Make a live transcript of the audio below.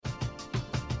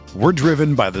We're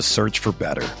driven by the search for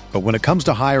better. But when it comes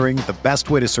to hiring, the best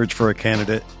way to search for a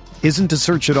candidate isn't to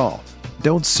search at all.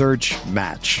 Don't search,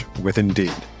 match with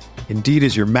Indeed. Indeed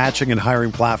is your matching and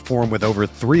hiring platform with over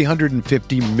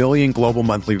 350 million global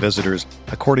monthly visitors,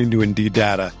 according to Indeed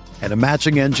data, and a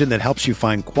matching engine that helps you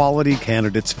find quality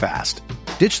candidates fast.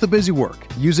 Ditch the busy work.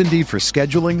 Use Indeed for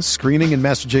scheduling, screening, and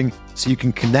messaging so you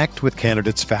can connect with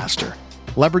candidates faster.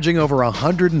 Leveraging over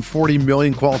 140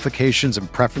 million qualifications and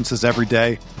preferences every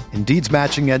day, Indeed's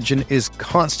matching engine is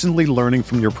constantly learning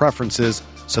from your preferences,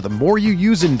 so the more you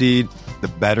use Indeed, the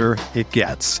better it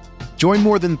gets. Join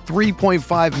more than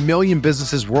 3.5 million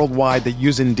businesses worldwide that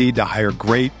use Indeed to hire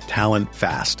great talent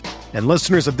fast. And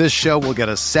listeners of this show will get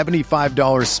a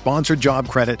 $75 sponsored job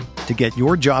credit to get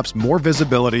your jobs more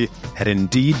visibility at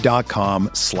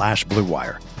Indeed.com/Blue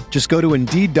Wire. Just go to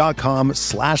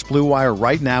Indeed.com/Blue Wire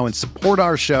right now and support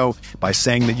our show by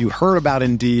saying that you heard about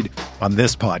Indeed on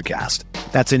this podcast.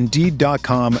 That's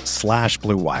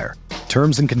Indeed.com/Blue Wire.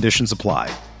 Terms and conditions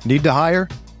apply. Need to hire?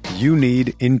 You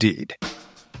need Indeed.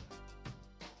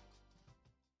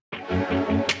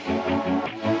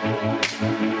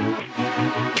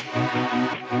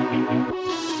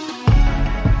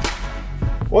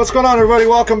 What's going on, everybody?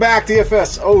 Welcome back to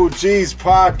DFS OG's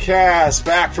podcast,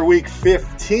 back for week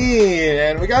 15,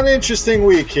 and we got an interesting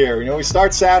week here. You know, we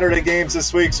start Saturday games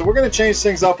this week, so we're going to change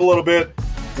things up a little bit.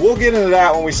 We'll get into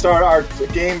that when we start our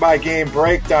game-by-game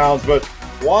breakdowns, but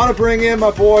want to bring in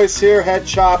my boys here, Head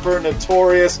Chopper,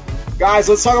 Notorious. Guys,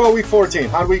 let's talk about week 14.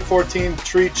 How did week 14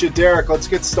 treat you? Derek, let's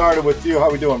get started with you.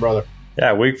 How we doing, brother?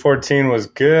 Yeah, week 14 was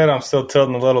good. I'm still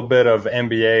tilting a little bit of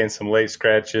NBA and some late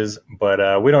scratches,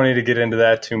 but we don't need to get into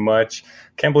that too much.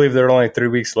 Can't believe there are only 3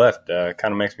 weeks left. Kind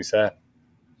of makes me sad.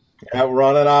 Yeah, we're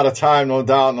running out of time, no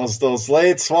doubt. And those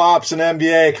late swaps in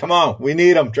NBA, come on, we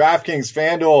need them. DraftKings,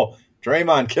 FanDuel,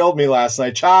 Draymond killed me last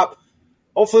night. Chop,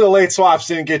 hopefully the late swaps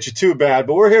didn't get you too bad,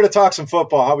 but we're here to talk some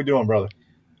football. How we doing, brother?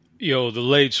 Yo, the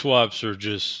late swaps are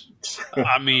just –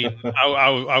 I mean,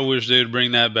 I wish they would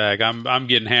bring that back. I'm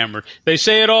getting hammered. They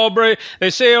say it'll break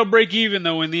even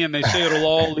though. In the end, they say it'll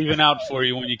all even out for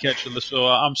you when you catch it. So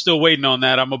I'm still waiting on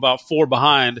that. I'm about 4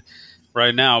 behind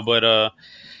right now. But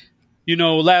you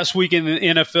know, last week in the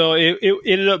NFL, it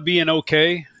ended up being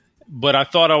okay. But I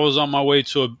thought I was on my way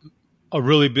to a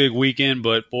really big weekend.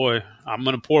 But boy, I'm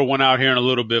going to pour one out here in a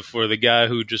little bit for the guy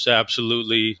who just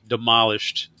absolutely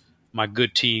demolished my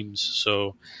good teams.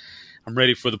 So I'm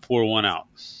ready for the pour one out.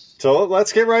 So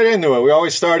let's get right into it. We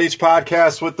always start each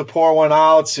podcast with the pour one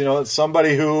outs. You know, it's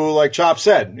somebody who, like Chop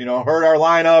said, you know, hurt our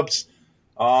lineups,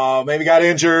 maybe got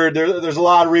injured. There's a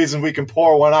lot of reasons we can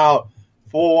pour one out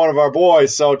for one of our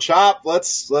boys. So Chop,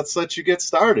 let's let you get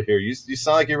started here. You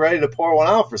sound like you're ready to pour one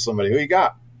out for somebody. Who you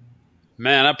got?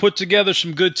 Man, I put together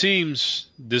some good teams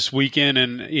this weekend,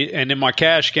 and in my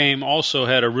cash game also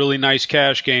had a really nice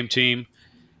cash game team.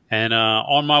 And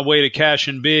on my way to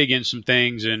cashing big in some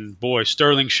things, and boy,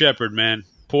 Sterling Shepard, man,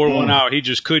 pour one out. He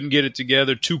just couldn't get it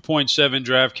together. 2.7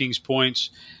 DraftKings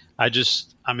points. I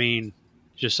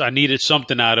needed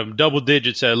something out of him, double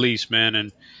digits at least, man.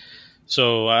 And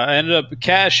so I ended up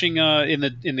cashing in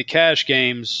the cash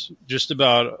games just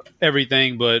about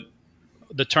everything, but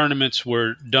the tournaments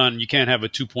were done. You can't have a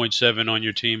 2.7 on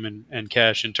your team and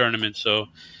cash in tournaments. So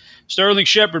Sterling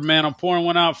Shepard, man, I'm pouring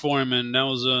one out for him, and that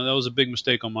was a big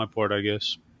mistake on my part, I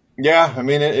guess. Yeah, I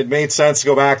mean, it made sense to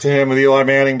go back to him with Eli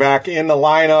Manning back in the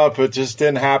lineup. It just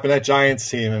didn't happen. That Giants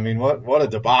team, I mean, what a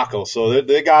debacle. So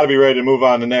they got to be ready to move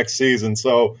on to next season.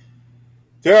 So,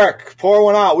 Derek, pour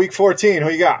one out. Week 14, who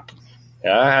you got?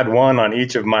 Yeah, I had one on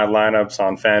each of my lineups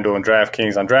on FanDuel and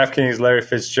DraftKings. On DraftKings, Larry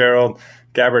Fitzgerald.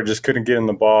 Gabbard just couldn't get him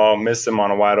the ball, missed him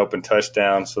on a wide-open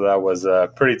touchdown, so that was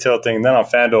pretty tilting. Then on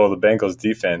FanDuel, the Bengals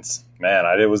defense, man,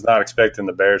 I was not expecting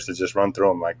the Bears to just run through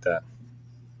them like that.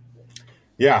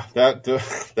 Yeah, that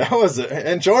was it.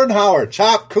 And Jordan Howard,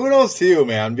 Chop, kudos to you,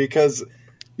 man, because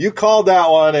you called that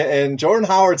one, and Jordan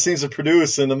Howard seems to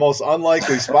produce in the most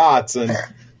unlikely spots. And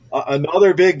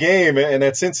another big game, and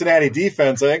that Cincinnati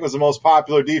defense, I think, was the most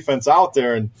popular defense out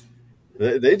there, and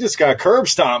they just got curb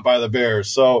stomped by the Bears.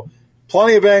 So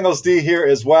plenty of Bengals D here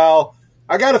as well.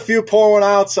 I got a few pour one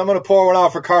outs. I'm going to pour one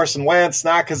out for Carson Wentz,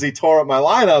 not because he tore up my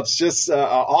lineups, just an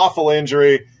awful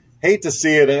injury. Hate to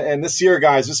see it. And this year,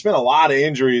 guys, there's been a lot of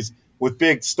injuries with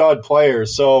big stud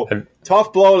players. So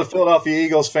tough blow to Philadelphia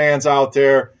Eagles fans out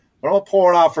there. But I'm going to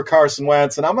pour one out for Carson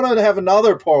Wentz. And I'm going to have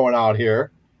another pour one out here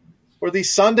for the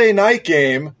Sunday night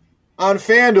game on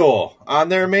FanDuel on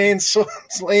their main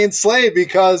slate,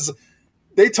 because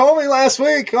they told me last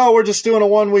week, oh, we're just doing a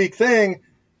 1 week thing.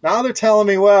 Now they're telling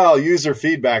me, well, user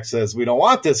feedback says we don't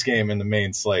want this game in the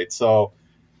main slate. So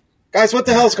Guys, what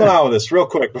the hell's going on with this? Real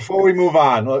quick, before we move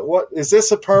on, what is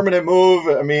this a permanent move?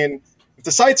 I mean, if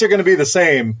the sites are going to be the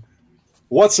same,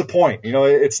 what's the point? You know,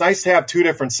 it's nice to have two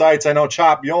different sites. I know,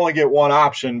 Chop, you only get one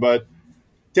option, but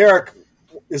Derek,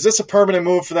 is this a permanent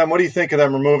move for them? What do you think of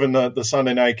them removing the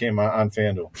Sunday night game on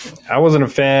FanDuel? I wasn't a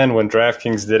fan when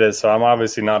DraftKings did it, so I'm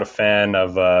obviously not a fan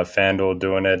of FanDuel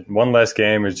doing it. One less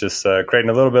game is just creating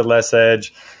a little bit less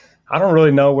edge. I don't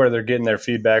really know where they're getting their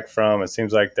feedback from. It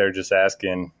seems like they're just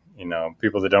asking,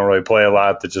 people that don't really play a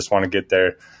lot that just want to get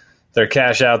their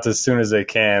cash out as soon as they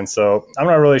can. So I'm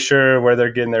not really sure where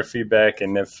they're getting their feedback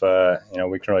and if,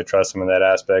 we can really trust them in that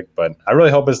aspect. But I really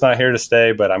hope it's not here to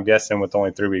stay, but I'm guessing with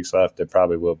only 3 weeks left, it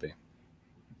probably will be.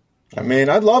 I mean,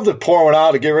 I'd love to pour one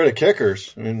out to get rid of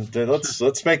kickers. I mean,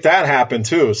 let's make that happen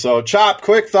too. So, Chop,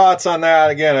 quick thoughts on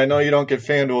that. Again, I know you don't get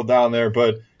FanDuel down there,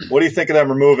 but what do you think of them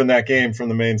removing that game from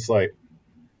the main slate?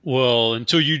 Well,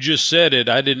 until you just said it,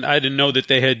 I didn't know that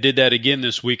they had did that again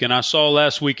this week. And I saw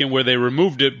last weekend where they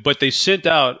removed it, but they sent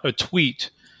out a tweet,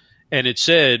 and it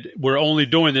said, "We're only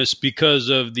doing this because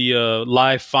of the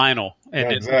live final."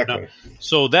 And yeah, exactly.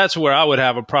 So that's where I would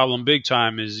have a problem big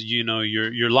time. Is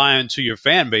you're lying to your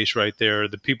fan base right there,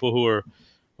 the people who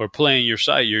are playing your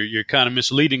site. You're kind of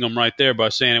misleading them right there by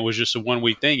saying it was just a 1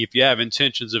 week thing. If you have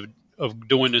intentions of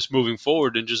doing this moving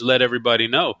forward, then just let everybody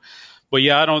know. But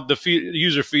yeah,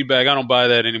 user feedback, I don't buy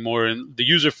that anymore. And the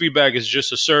user feedback is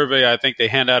just a survey I think they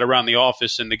hand out around the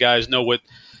office, and the guys know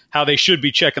how they should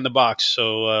be checking the box.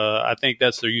 So I think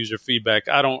that's their user feedback.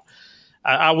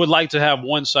 I would like to have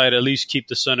one site at least keep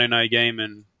the Sunday night game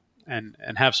and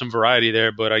have some variety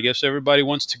there. But I guess everybody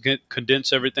wants to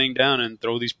condense everything down and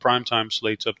throw these primetime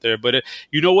slates up there. But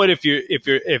you know what?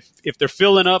 If they're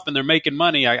filling up and they're making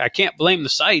money, I can't blame the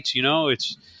sites.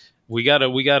 We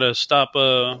gotta stop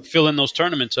filling those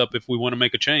tournaments up if we want to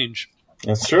make a change.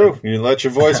 That's true. You let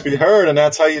your voice be heard, and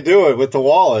that's how you do it with the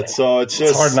wallet. So it's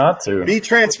hard not to be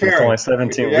transparent. It's only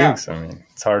 17 weeks. I mean,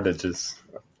 it's hard to just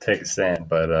take a stand.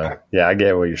 But yeah, I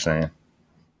get what you're saying.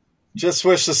 Just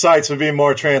wish the sites would be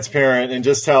more transparent and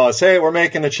just tell us, hey, we're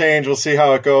making the change. We'll see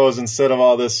how it goes instead of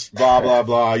all this blah blah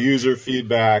blah user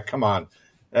feedback. Come on,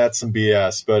 that's some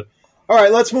BS. But all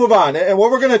right, let's move on. And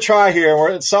what we're going to try here,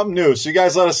 it's something new. So you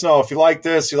guys let us know if you like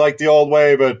this, you like the old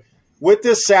way. But with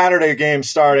this Saturday game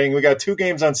starting, we got 2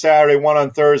 games on Saturday, 1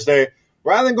 on Thursday.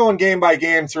 Rather than going game by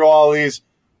game through all these,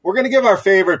 we're going to give our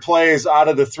favorite plays out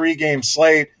of the 3-game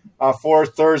slate for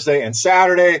Thursday and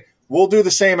Saturday. We'll do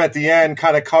the same at the end,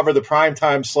 kind of cover the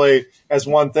primetime slate as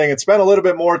one thing and spend a little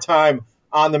bit more time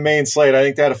on the main slate. I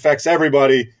think that affects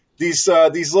everybody. These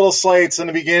little slates in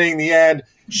the beginning, the end,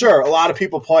 sure, a lot of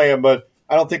people play them, but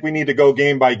I don't think we need to go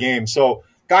game by game. So,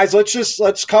 guys,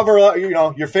 let's cover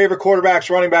your favorite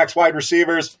quarterbacks, running backs, wide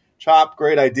receivers. Chop,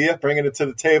 great idea, bringing it to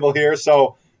the table here.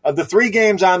 So, the 3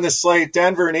 games on this slate: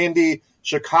 Denver and Indy,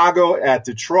 Chicago at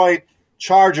Detroit,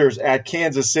 Chargers at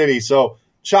Kansas City. So,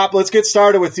 Chop, let's get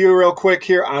started with you real quick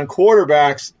here on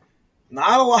quarterbacks.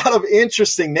 Not a lot of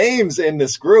interesting names in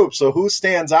this group. So, who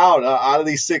stands out of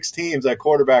these 6 teams at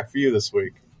quarterback for you this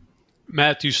week?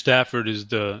 Matthew Stafford is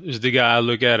the guy I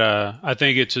look at. I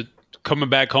think it's coming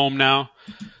back home now.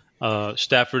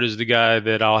 Stafford is the guy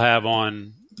that I'll have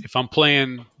on if I'm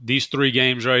playing these 3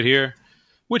 games right here,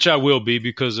 which I will be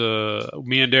because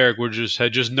me and Derek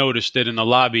had just noticed that in the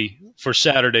lobby for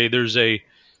Saturday there's a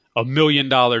 $1 million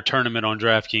tournament on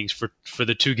DraftKings for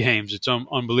the 2 games. It's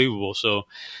unbelievable. So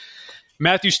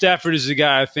Matthew Stafford is the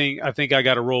guy I think I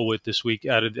got to roll with this week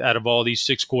out of all these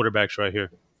 6 quarterbacks right here.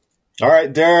 All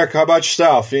right, Derek, how about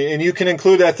yourself? And you can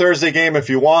include that Thursday game if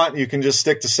you want. You can just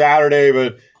stick to Saturday,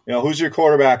 but who's your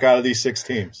quarterback out of these 6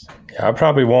 teams? Yeah, I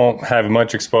probably won't have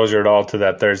much exposure at all to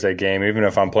that Thursday game, even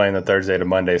if I'm playing the Thursday to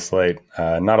Monday slate.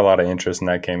 Not a lot of interest in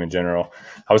that game in general.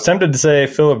 I was tempted to say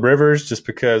Phillip Rivers just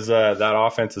because that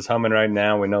offense is humming right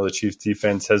now. We know the Chiefs'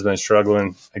 defense has been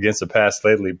struggling against the pass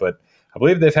lately, but I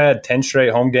believe they've had 10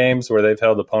 straight home games where they've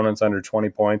held opponents under 20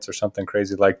 points or something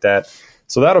crazy like that.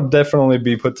 So that'll definitely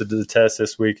be put to the test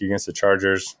this week against the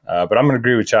Chargers. But I'm going to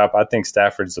agree with Chop. I think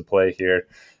Stafford's the play here.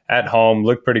 At home,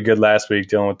 looked pretty good last week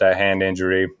dealing with that hand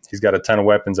injury. He's got a ton of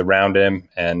weapons around him.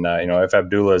 And, if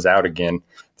Abdullah is out again,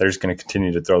 they're just going to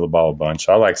continue to throw the ball a bunch.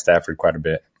 So I like Stafford quite a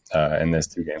bit in this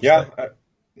 2 games. Yeah,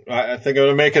 I think I'm going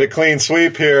to make it a clean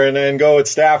sweep here and then go with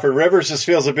Stafford. Rivers just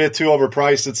feels a bit too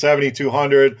overpriced at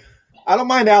 $7,200. I don't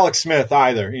mind Alex Smith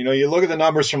either. You look at the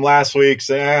numbers from last week,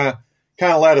 say,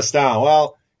 kind of let us down.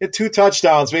 Well, he had 2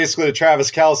 touchdowns basically to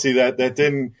Travis Kelce that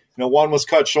didn't, one was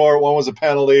cut short, one was a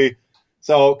penalty.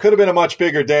 So it could have been a much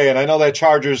bigger day. And I know that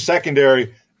Chargers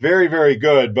secondary, very, very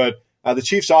good, but the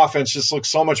Chiefs offense just looks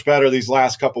so much better these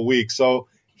last couple weeks. So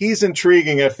he's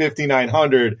intriguing at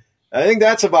 $5,900. I think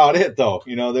that's about it, though.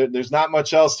 There's not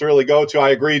much else to really go to. I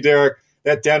agree, Derek,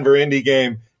 that Denver-Indy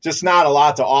game, just not a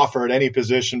lot to offer at any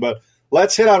position. But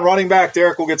let's hit on running back.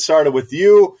 Derek, we'll get started with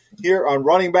you here on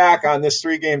running back on this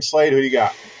 3-game slate. Who do you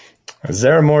got? Is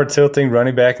there a more tilting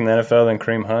running back in the NFL than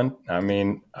Kareem Hunt? I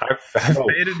mean, I've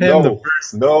faded him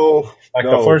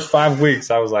the first 5 weeks.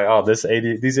 I was like, oh, these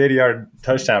 80-yard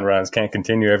touchdown runs can't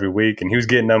continue every week. And he was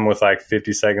getting them with like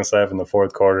 50 seconds left in the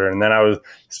fourth quarter. And then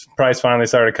price finally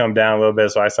started to come down a little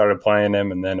bit, so I started playing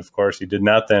him. And then, of course, he did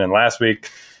nothing. And last week,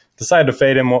 decided to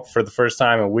fade him for the first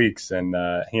time in weeks, and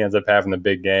he ends up having the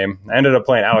big game. I ended up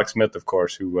playing Alex Smith, of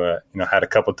course, who had a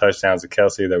couple touchdowns to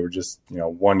Kelsey that were just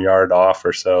 1 yard off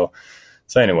or so.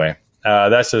 So anyway,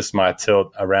 that's just my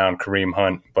tilt around Kareem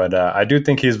Hunt. But I do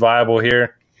think he's viable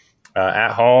here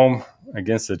at home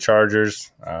against the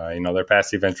Chargers. Their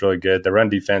pass defense really good. The run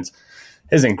defense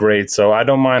isn't great, so I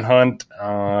don't mind Hunt.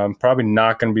 Probably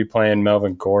not going to be playing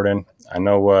Melvin Gordon. I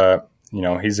know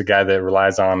he's a guy that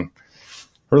relies on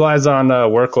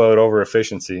workload over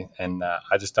efficiency, and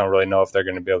I just don't really know if they're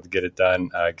going to be able to get it done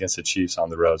against the Chiefs on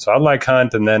the road. So I like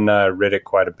Hunt and then Riddick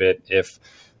quite a bit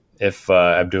if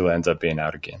Abdullah ends up being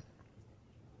out again.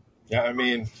 Yeah, I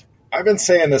mean, I've been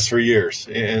saying this for years,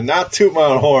 and not toot my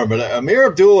own horn, but Amir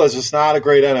Abdullah is just not a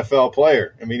great NFL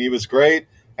player. I mean, he was great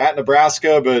at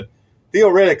Nebraska, but Theo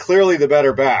Riddick clearly the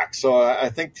better back. So I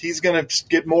think he's going to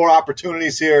get more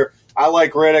opportunities here. I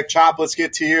like Riddick. Chop, let's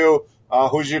get to you.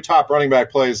 Who's your top running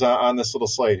back plays on this little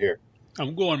slate here?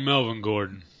 I'm going Melvin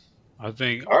Gordon. I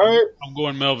think all right. I'm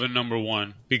going Melvin number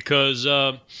one because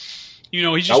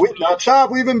he's just now Chop.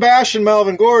 We've been bashing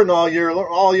Melvin Gordon all year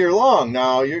long.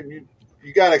 Now you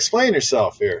got to explain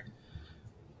yourself here.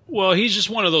 Well, he's just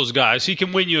one of those guys. He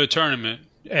can win you a tournament,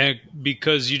 and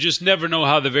because you just never know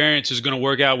how the variance is going to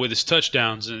work out with his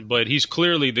touchdowns. But he's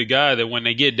clearly the guy that when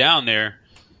they get down there,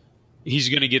 he's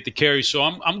going to get the carry. So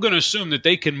I'm going to assume that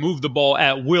they can move the ball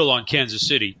at will on Kansas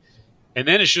City. And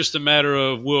then it's just a matter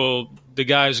of, will the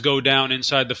guys go down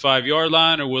inside the 5-yard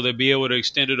line, or will they be able to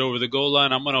extend it over the goal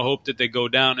line? I'm going to hope that they go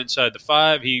down inside the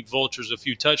 5. He vultures a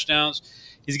few touchdowns.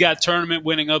 He's got tournament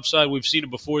winning upside. We've seen it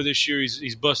before this year.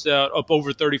 He's busted out up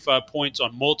over 35 points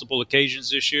on multiple occasions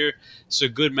this year. It's a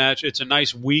good match. It's a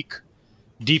nice weak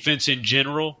defense in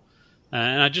general.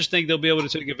 And I just think they'll be able to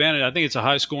take advantage. I think it's a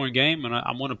high-scoring game, and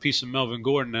I want a piece of Melvin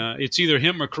Gordon. It's either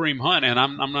him or Kareem Hunt, and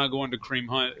I'm not going to Kareem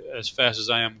Hunt as fast as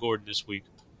I am Gordon this week.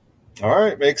 All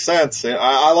right, makes sense.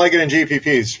 I like it in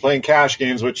GPPs, playing cash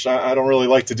games, which I don't really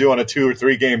like to do on a 2 or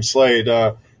 3 game slate.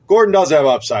 Gordon does have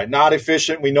upside. Not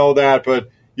efficient, we know that, but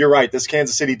you're right. This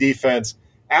Kansas City defense,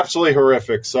 absolutely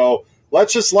horrific. So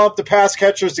let's just lump the pass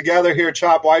catchers together here,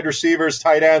 Chop, wide receivers,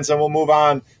 tight ends, and we'll move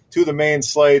on to the main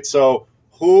slate. So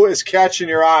who is catching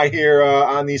your eye here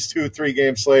on these 2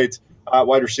 3-game slates,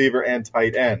 wide receiver and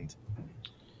tight end?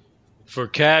 For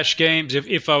cash games,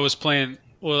 if I was playing,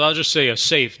 well, I'll just say a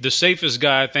safe. The safest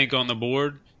guy I think on the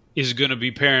board is going to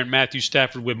be pairing Matthew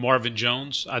Stafford with Marvin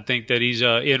Jones. I think that he's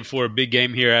in for a big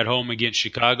game here at home against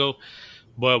Chicago.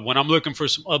 But when I'm looking for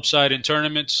some upside in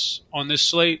tournaments on this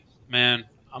slate, man,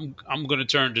 I'm going to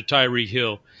turn to Tyreek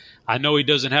Hill. I know he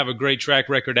doesn't have a great track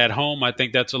record at home. I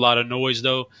think that's a lot of noise,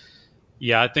 though.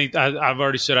 Yeah, I think I've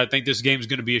already said I think this game is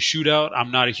going to be a shootout.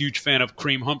 I'm not a huge fan of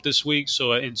Kareem Hunt this week,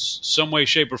 so in some way,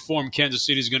 shape, or form, Kansas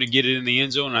City is going to get it in the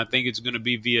end zone, and I think it's going to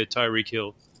be via Tyreek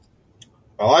Hill.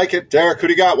 I like it. Derek, who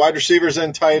do you got? Wide receivers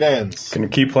and tight ends. Going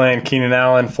to keep playing Keenan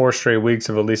Allen, 4 straight weeks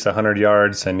of at least 100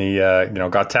 yards, and he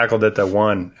got tackled at that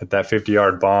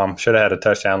 50-yard bomb. Should have had a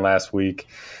touchdown last week.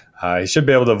 He should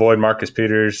be able to avoid Marcus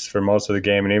Peters for most of the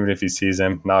game, and even if he sees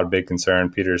him, not a big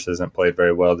concern. Peters hasn't played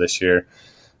very well this year.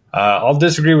 I'll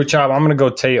disagree with Chop. I'm going to go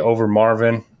Tate over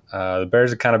Marvin. The Bears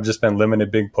have kind of just been limited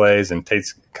big plays, and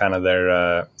Tate's kind of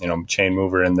their chain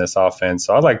mover in this offense.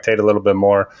 So I like Tate a little bit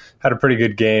more. Had a pretty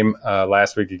good game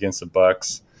last week against the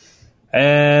Bucs.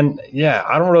 And, yeah,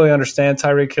 I don't really understand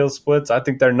Tyreek Hill splits. I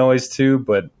think they're noise too,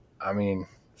 but,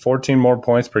 14 more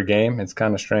points per game, it's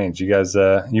kind of strange. You guys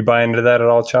you buy into that at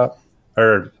all, Chop?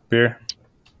 Or Beer?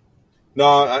 No,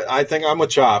 I think I'm with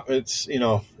Chop. It's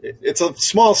it's a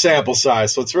small sample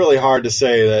size, so it's really hard to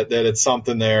say that it's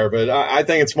something there. But I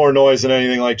think it's more noise than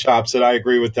anything, like Chop said. I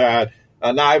agree with that.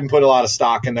 Now I haven't put a lot of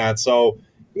stock in that, so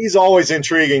he's always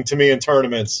intriguing to me in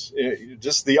tournaments.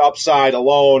 Just the upside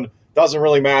alone doesn't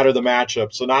really matter the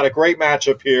matchup. So not a great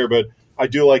matchup here, but I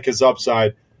do like his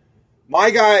upside.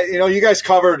 My guy, you guys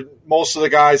covered most of the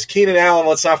guys. Keenan Allen,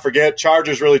 let's not forget,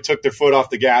 Chargers really took their foot off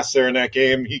the gas there in that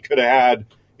game. He could have had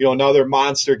another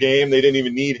monster game. They didn't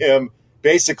even need him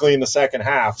basically in the second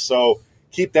half. So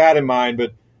keep that in mind.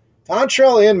 But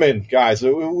Dontrelle Inman, guys,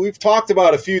 we've talked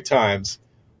about a few times.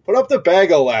 put up the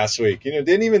bagel last week.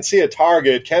 Didn't even see a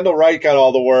target. Kendall Wright got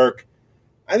all the work.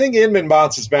 I think Inman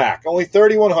bounces back. Only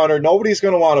 3,100. Nobody's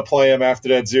going to want to play him after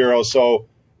that 0. So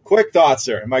quick thoughts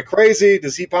there. Am I crazy?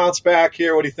 Does he bounce back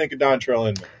here? What do you think of Dontrell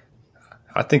Inman?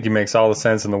 I think he makes all the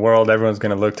sense in the world. Everyone's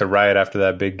going to look to Wright after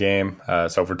that big game.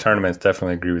 So for tournaments,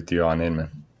 definitely agree with you on Inman.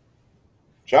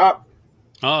 Chop.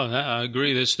 Oh, I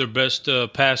agree. That's their best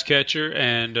pass catcher,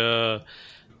 and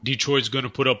Detroit's going to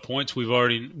put up points. We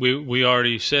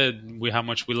already said how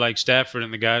much we like Stafford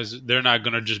and the guys. They're not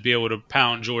going to just be able to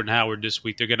pound Jordan Howard this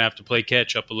week. They're going to have to play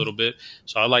catch up a little bit.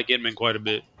 So I like Inman quite a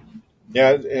bit.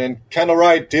 Yeah, and Kendall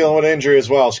Wright dealing with injury as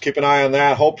well. So keep an eye on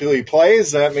that. Hopefully he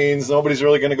plays. That means nobody's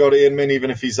really going to go to Inman even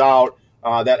if he's out.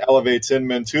 That elevates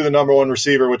Inman to the number one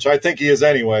receiver, which I think he is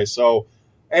anyway. So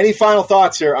any final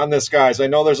thoughts here on this, guys? I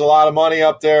know there's a lot of money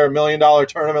up there, $1 million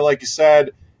tournament, like you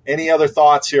said. Any other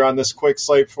thoughts here on this quick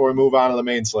slate before we move on to the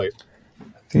main slate?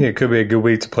 I think it could be a good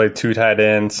week to play 2 tight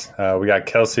ends. We got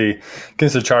Kelsey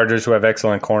against the Chargers, who have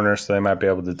excellent corners, so they might be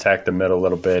able to attack the middle a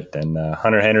little bit. And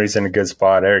Hunter Henry's in a good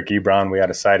spot. Eric Ebron, we had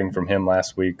a sighting from him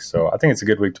last week. So I think it's a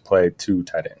good week to play 2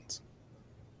 tight ends.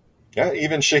 Yeah,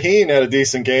 even Shaheen had a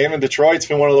decent game, and Detroit's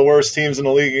been one of the worst teams in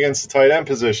the league against the tight end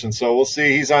position. So we'll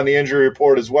see. He's on the injury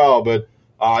report as well, but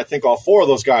I think all 4 of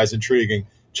those guys intriguing.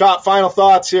 Chop, final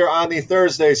thoughts here on the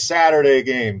Thursday, Saturday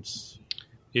games.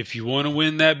 If you want to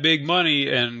win that big money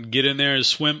and get in there and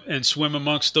swim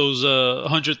amongst those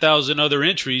 100,000 other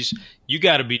entries, you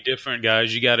got to be different,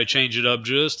 guys. You got to change it up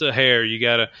just a hair. You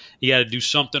got to do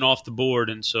something off the board,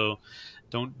 and so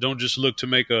don't just look to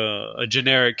make a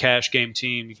generic cash game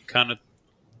team. You can kind of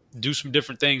do some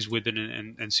different things with it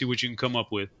and see what you can come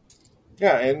up with.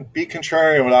 Yeah, and be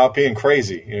contrarian without being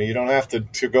crazy. You don't have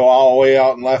to go all the way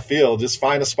out in left field. Just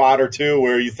find a spot or two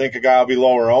where you think a guy will be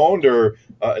lower owned or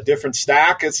a different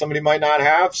stack that somebody might not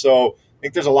have. So I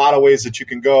think there's a lot of ways that you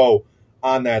can go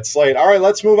on that slate. All right,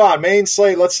 let's move on. Main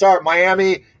slate, let's start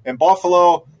Miami and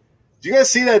Buffalo. Do you guys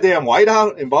see that damn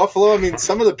whiteout in Buffalo? I mean,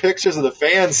 some of the pictures of the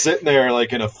fans sitting there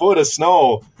like in a foot of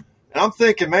snow. And I'm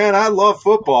thinking, man, I love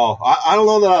football. I don't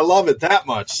know that I love it that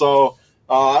much. So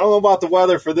I don't know about the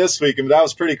weather for this week, but that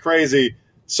was pretty crazy.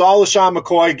 Saw LaShawn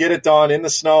McCoy get it done in the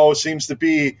snow. Seems to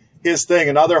be his thing.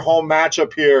 Another home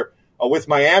matchup here with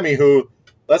Miami, who,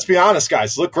 let's be honest,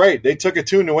 guys, look great. They took it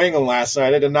to New England last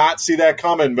night. I did not see that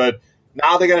coming, but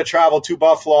now they got to travel to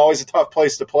Buffalo. Always a tough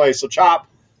place to play. So, Chop,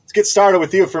 let's get started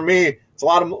with you. For me, it's a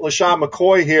lot of LaShawn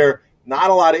McCoy here. Not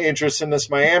a lot of interest in this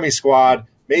Miami squad.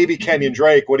 Maybe Kenyon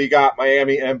Drake. What do you got,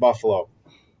 Miami and Buffalo?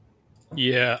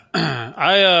 Yeah,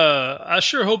 I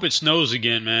sure hope it snows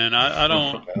again, man. I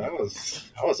don't. That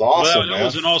was awesome. That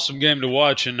was an awesome game to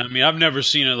watch, and I mean, I've never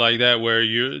seen it like that where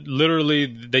you literally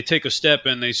they take a step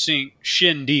and they sink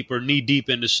shin deep or knee deep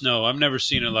into snow. I've never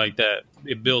seen it like that.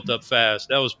 It built up fast.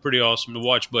 That was pretty awesome to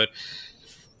watch. But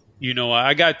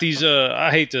I got these. I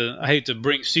hate to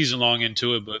bring season long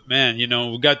into it, but man,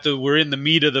 we're in the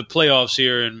meat of the playoffs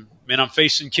here, and man, I'm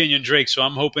facing Kenyon Drake, so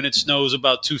I'm hoping it snows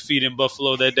about 2 feet in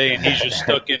Buffalo that day, and he's just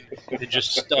stuck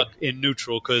in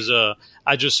neutral because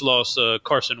I just lost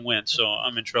Carson Wentz, so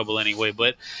I'm in trouble anyway.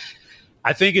 But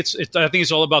I think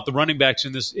it's all about the running backs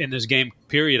in this game.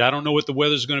 Period. I don't know what the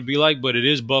weather's going to be like, but it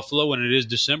is Buffalo and it is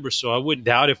December, so I wouldn't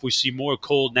doubt if we see more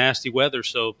cold, nasty weather.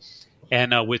 So,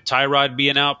 and with Tyrod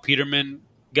being out, Peterman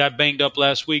got banged up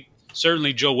last week.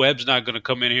 Certainly, Joe Webb's not going to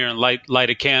come in here and light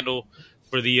a candle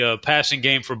for the passing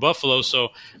game for Buffalo. So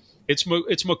it's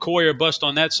McCoy or bust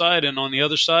on that side. And on the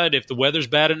other side, if the weather's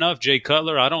bad enough, Jay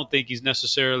Cutler, I don't think he's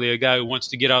necessarily a guy who wants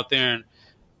to get out there and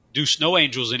do snow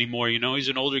angels anymore. He's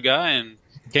an older guy and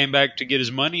came back to get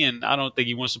his money, and I don't think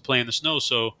he wants to play in the snow.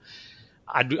 So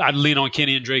I'd lean on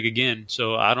Kenyon Drake again.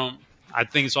 So I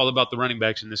think it's all about the running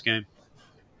backs in this game.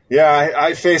 Yeah,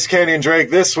 I faced Kenyon Drake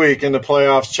this week in the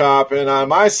playoffs, Chop, and on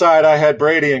my side I had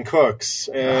Brady and Cooks,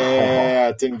 and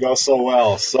it didn't go so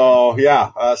well. So,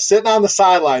 yeah, sitting on the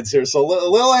sidelines here, so a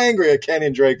little angry at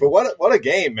Kenyon Drake, but what a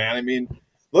game, man. I mean,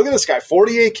 look at this guy,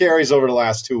 48 carries over the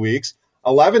last 2 weeks,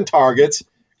 11 targets.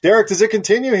 Derek, does it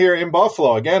continue here in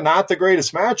Buffalo? Again, not the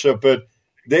greatest matchup, but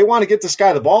they want to get this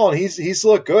guy the ball, and he's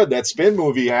looked good. That spin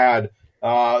move he had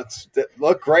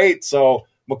looked great, so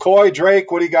McCoy,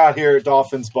 Drake, what do you got here at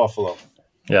Dolphins, Buffalo?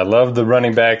 Yeah, love the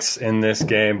running backs in this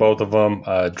game, both of them.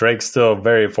 Drake's still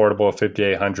very affordable at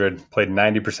 5,800. Played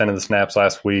 90% of the snaps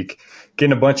last week,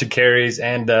 getting a bunch of carries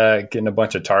and getting a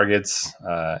bunch of targets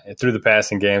through the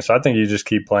passing game. So I think you just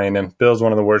keep playing him. Bill's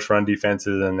one of the worst run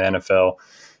defenses in the NFL.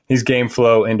 He's game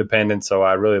flow independent, so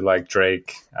I really like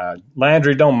Drake.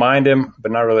 Landry, don't mind him,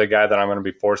 but not really a guy that I'm going to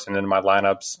be forcing into my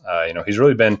lineups. He's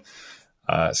really been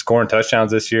scoring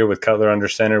touchdowns this year with Cutler under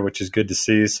center, which is good to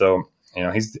see. So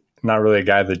he's not really a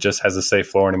guy that just has a safe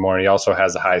floor anymore. He also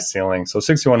has a high ceiling. So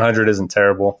 6,100 isn't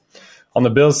terrible. On the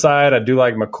Bills side, I do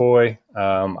like McCoy.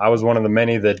 I was one of the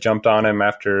many that jumped on him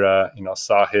after,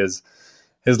 saw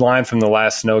his line from the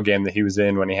last snow game that he was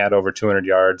in when he had over 200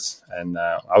 yards. And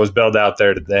I was bailed out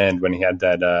there at the end when he had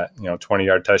that,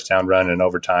 20-yard touchdown run in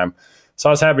overtime. So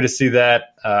I was happy to see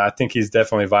that. I think he's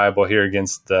definitely viable here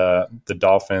against the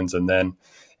Dolphins. And then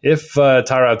if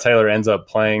Tyrod Taylor ends up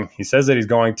playing, he says that he's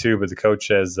going to, but the coach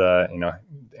says,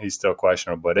 he's still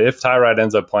questionable. But if Tyrod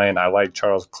ends up playing, I like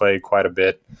Charles Clay quite a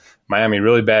bit. Miami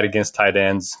really bad against tight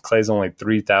ends. Clay's only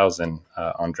 3,000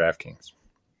 on DraftKings.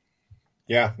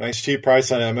 Yeah, nice cheap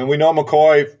price on him. And we know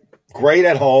McCoy, great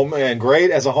at home and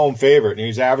great as a home favorite. And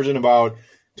he's averaging about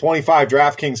 25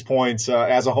 DraftKings points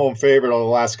as a home favorite over the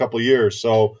last couple of years.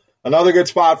 So another good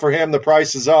spot for him. The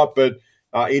price is up, but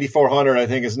 8,400 I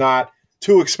think is not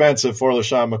too expensive for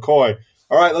LeSean McCoy.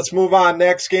 All right, let's move on.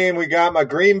 Next game, we got my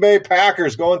Green Bay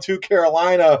Packers going to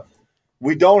Carolina.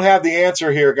 We don't have the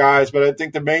answer here, guys, but I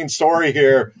think the main story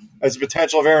here is the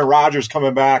potential of Aaron Rodgers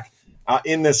coming back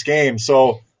in this game.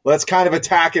 So let's kind of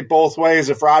attack it both ways.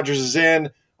 If Rodgers is in,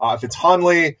 if it's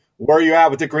Hundley, where are you at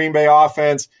with the Green Bay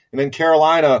offense? And then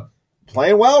Carolina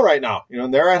playing well right now.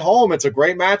 And they're at home. It's a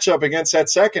great matchup against that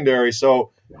secondary.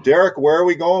 So, Derek, where are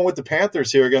we going with the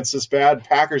Panthers here against this bad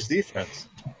Packers defense?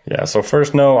 Yeah, so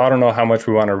first, I don't know how much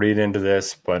we want to read into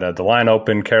this, but the line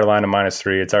opened Carolina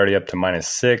 -3. It's already up to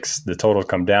 -6. The total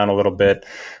come down a little bit.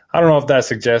 I don't know if that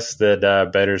suggests that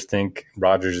bettors think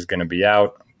Rodgers is going to be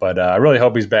out, but I really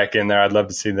hope he's back in there. I'd love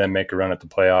to see them make a run at the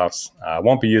playoffs. I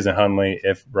won't be using Hundley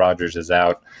if Rodgers is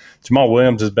out. Jamal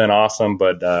Williams has been awesome,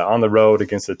 but on the road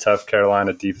against a tough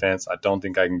Carolina defense, I don't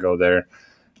think I can go there.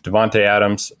 Devontae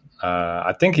Adams,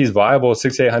 I think he's viable.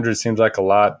 6,800 seems like a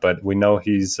lot, but we know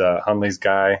he's Hundley's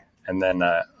guy. And then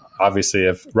obviously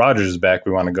if Rodgers is back,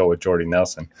 we want to go with Jordy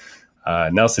Nelson.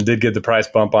 Nelson did get the price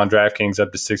bump on DraftKings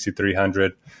up to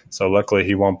 6,300. So luckily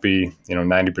he won't be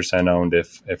 90% owned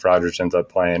if Rodgers ends up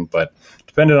playing. But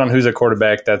depending on who's at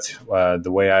quarterback, that's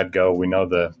the way I'd go. We know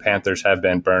the Panthers have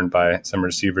been burned by some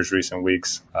receivers recent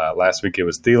weeks. Last week it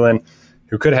was Thielen,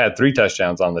 who could have had 3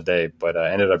 touchdowns on the day, but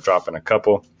ended up dropping a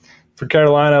couple. For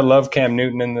Carolina, I love Cam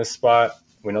Newton in this spot.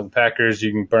 We know the Packers,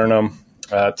 you can burn them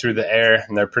through the air,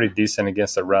 and they're pretty decent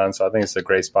against the run, so I think it's a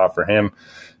great spot for him.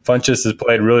 Funchess has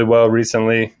played really well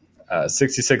recently.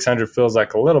 6,600 feels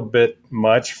like a little bit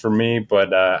much for me,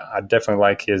 but I definitely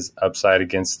like his upside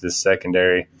against this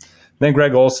secondary. Then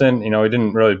Greg Olsen, he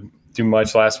didn't really do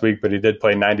much last week, but he did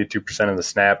play 92% of the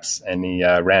snaps, and he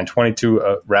ran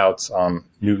 22 routes on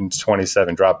Newton's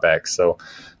 27 dropbacks. So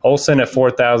Olsen at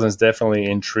 4,000 is definitely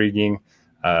intriguing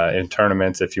in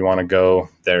tournaments if you want to go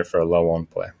there for a low-owned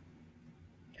play.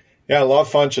 Yeah, I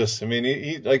love Funchess. I mean,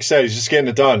 he like I said, he's just getting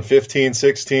it done. 15,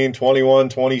 16, 21,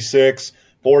 26,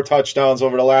 4 touchdowns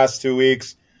over the last 2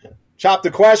 weeks. Chop,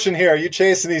 the question here, are you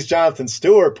chasing these Jonathan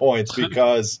Stewart points?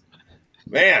 Because,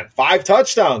 man, 5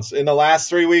 touchdowns in the last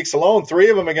 3 weeks alone, 3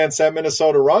 of them against that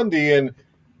Minnesota run D. And,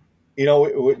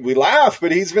 we laugh,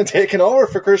 but he's been taking over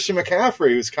for Christian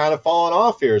McCaffrey, who's kind of fallen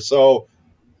off here. So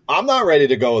I'm not ready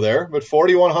to go there. But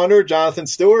 4,100, Jonathan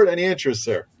Stewart, any interest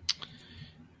there?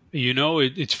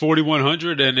 It's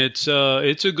 4,100, and it's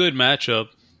a good matchup.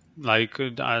 Like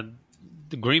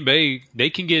the Green Bay, they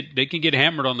can get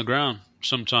hammered on the ground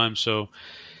sometimes. So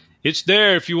it's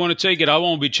there if you want to take it. I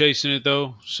won't be chasing it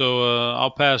though, so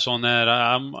I'll pass on that.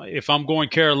 If I'm going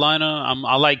Carolina,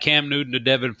 I like Cam Newton to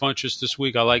Devin Funchess this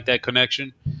week. I like that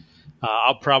connection.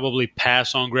 I'll probably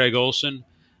pass on Greg Olsen.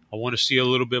 I want to see a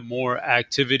little bit more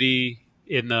activity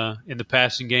in the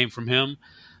passing game from him.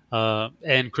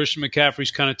 And Christian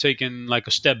McCaffrey's kind of taken like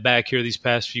a step back here these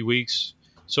past few weeks,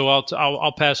 so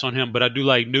I'll pass on him. But I do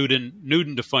like Newton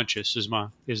to Funchess is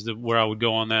where I would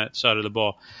go on that side of the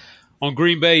ball. On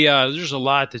Green Bay, there's a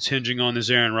lot that's hinging on this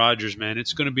Aaron Rodgers, man.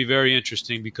 It's going to be very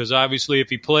interesting because obviously if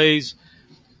he plays,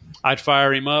 I'd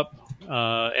fire him up,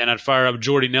 and I'd fire up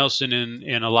Jordy Nelson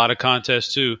in a lot of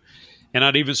contests too, and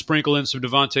I'd even sprinkle in some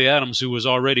Devontae Adams, who was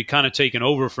already kind of taking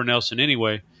over for Nelson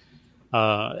anyway.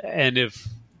 And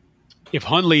if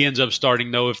Hundley ends up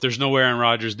starting, though, if there's no Aaron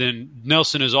Rodgers, then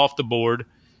Nelson is off the board.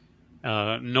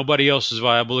 Nobody else is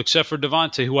viable except for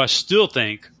Devontae, who I still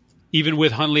think, even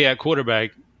with Hundley at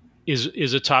quarterback,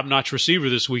 is a top-notch receiver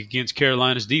this week against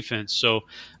Carolina's defense. So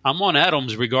I'm on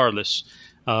Adams regardless.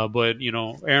 But,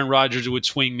 Aaron Rodgers would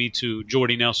swing me to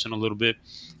Jordy Nelson a little bit.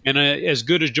 And as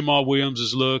good as Jamal Williams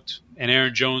has looked, and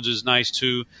Aaron Jones is nice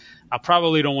too, I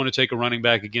probably don't want to take a running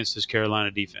back against this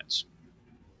Carolina defense.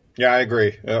 Yeah, I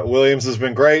agree. Williams has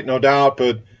been great, no doubt,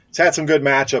 but he's had some good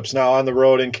matchups now on the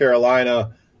road in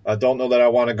Carolina. I don't know that I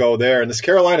want to go there. And this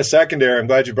Carolina secondary, I'm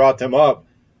glad you brought them up.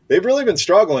 They've really been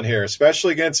struggling here,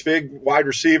 especially against big wide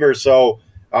receivers. So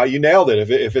you nailed it.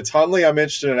 If it's Hundley, I'm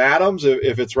interested in Adams.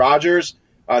 If it's Rodgers,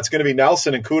 it's going to be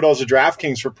Nelson. And kudos to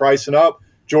DraftKings for pricing up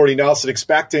Jordy Nelson,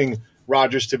 expecting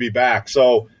Rodgers to be back.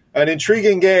 So an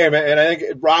intriguing game. And I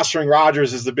think rostering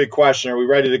Rodgers is the big question. Are we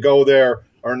ready to go there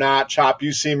or not? Chop,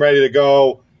 you seem ready to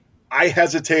go. I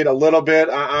hesitate a little bit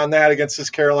on that against this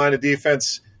Carolina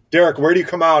defense. Derek, where do you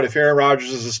come out if Aaron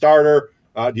Rodgers is a starter?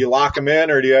 Do you lock him in,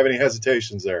 or do you have any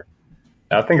hesitations there?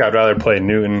 I think I'd rather play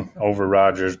Newton over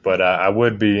Rodgers, but I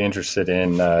would be interested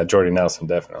in Jordy Nelson,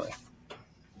 definitely.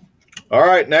 All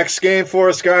right, next game for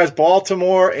us, guys,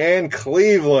 Baltimore and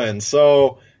Cleveland.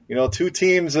 So, two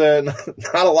teams, not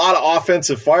a lot of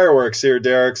offensive fireworks here,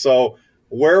 Derek. So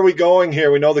where are we going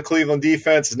here? We know the Cleveland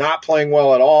defense is not playing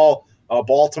well at all.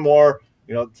 Baltimore,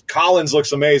 Collins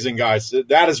looks amazing, guys.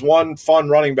 That is one fun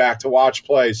running back to watch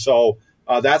play. So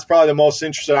that's probably the most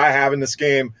interested I have in this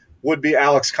game would be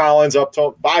Alex Collins up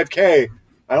to $5K.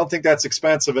 I don't think that's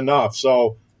expensive enough.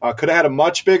 So could have had a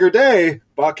much bigger day.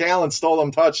 Buck Allen stole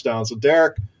them touchdowns. So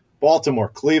Derek, Baltimore,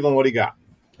 Cleveland, what do you got?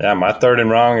 Yeah, my third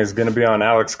and wrong is going to be on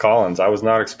Alex Collins. I was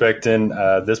not expecting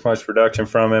this much production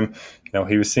from him.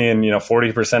 He was seeing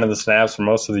 40% of the snaps for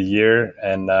most of the year,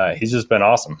 and he's just been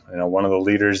awesome. One of the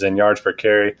leaders in yards per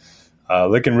carry,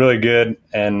 looking really good.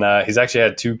 And he's actually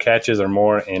had 2 catches or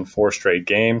more in 4 straight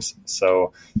games.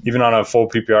 So even on a full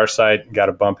PPR site, got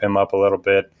to bump him up a little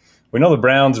bit. We know the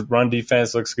Browns' run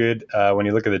defense looks good when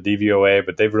you look at the DVOA,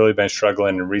 but they've really been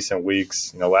struggling in recent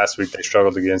weeks. Last week they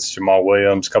struggled against Jamal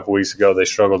Williams. A couple weeks ago they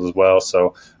struggled as well.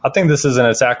 So I think this is an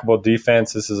attackable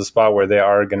defense. This is a spot where they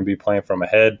are going to be playing from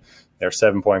ahead. They're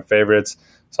 7-point favorites.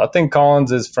 So I think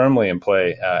Collins is firmly in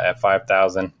play at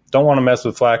 5,000. Don't want to mess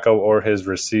with Flacco or his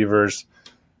receivers.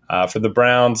 For the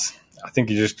Browns, I think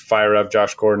you just fire up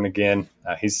Josh Gordon again.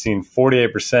 He's seen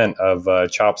 48% of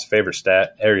Chop's favorite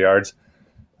stat, air yards.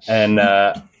 And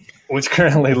which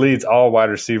currently leads all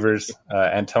wide receivers.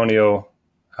 48%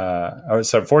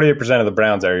 of the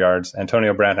Browns' air yards.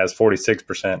 Antonio Brown has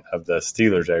 46% of the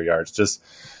Steelers' air yards. Just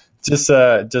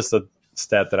a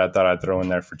stat that I thought I'd throw in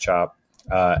there for Chop.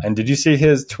 And did you see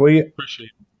his tweet? Appreciate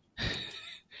it.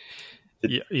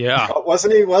 Yeah.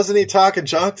 Wasn't he talking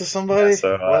junk to somebody? Yeah,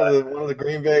 so, one of the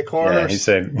Green Bay corners. Yeah, he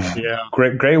said,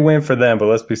 great win for them, but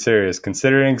let's be serious.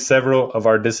 Considering several of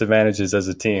our disadvantages as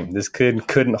a team, this kid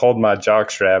couldn't hold my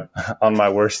jockstrap on my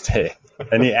worst day.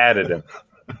 And he added him.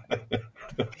 I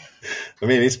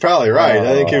mean, he's probably right.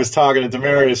 I think he was talking to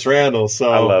Demarius Randall. So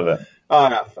I love it.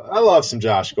 I love some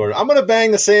Josh Gordon. I'm going to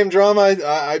bang the same drum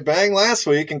I banged last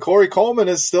week, and Corey Coleman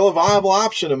is still a viable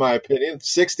option in my opinion.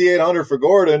 6,800 for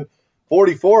Gordon.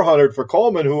 4,400 for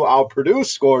Coleman, who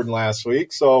outproduced Gordon last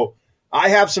week. So I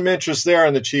have some interest there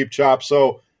in the cheap chop.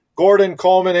 So Gordon,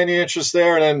 Coleman, any interest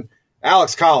there? And then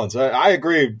Alex Collins. I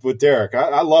agree with Derek.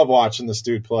 I love watching this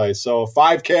dude play. So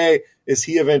 5K, is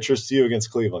he of interest to you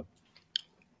against Cleveland?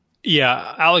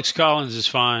 Yeah, Alex Collins is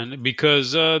fine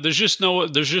because there's just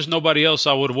nobody else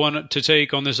I would want to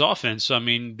take on this offense. I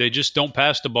mean, they just don't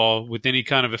pass the ball with any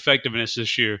kind of effectiveness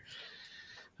this year.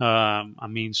 So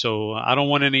I don't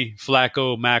want any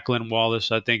Flacco, Macklin,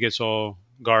 Wallace. I think it's all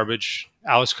garbage.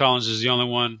 Alex Collins is the only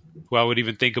one who I would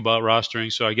even think about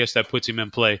rostering, so I guess that puts him in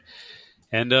play.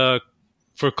 And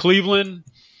for Cleveland,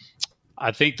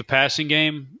 I think the passing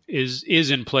game is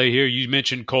in play here. You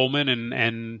mentioned Coleman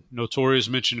and Notorious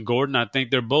mentioned Gordon. I think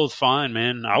they're both fine,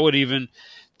 man. I would even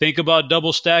think about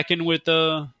double stacking with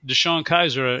DeShone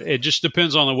Kizer. It just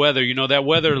depends on the weather. That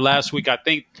weather last week I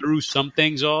think threw some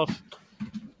things off.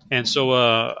 And so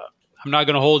I'm not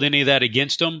going to hold any of that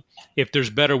against them. If there's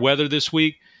better weather this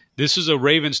week, this is a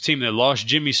Ravens team that lost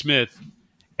Jimmy Smith.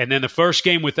 And then the first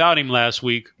game without him last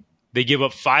week, they give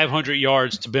up 500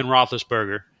 yards to Ben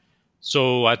Roethlisberger.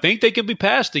 So I think they can be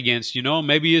passed against.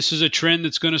 Maybe this is a trend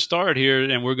that's going to start here,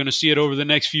 and we're going to see it over the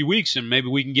next few weeks. And maybe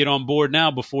we can get on board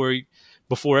now before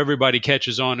everybody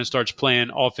catches on and starts playing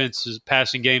offenses,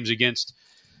 passing games against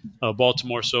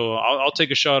Baltimore. So I'll take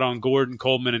a shot on Gordon,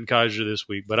 Coleman, and Kizer this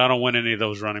week, but I don't want any of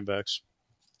those running backs.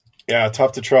 Yeah,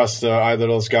 tough to trust either of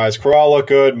those guys. Corral look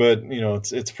good, but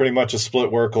it's pretty much a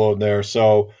split workload there.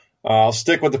 So I'll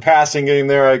stick with the passing game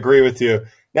there. I agree with you.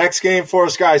 Next game for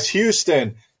us, guys,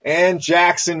 Houston and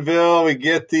Jacksonville. We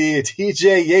get the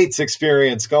TJ Yates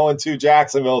experience going to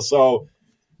Jacksonville. So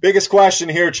biggest question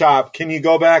here, Chop, can you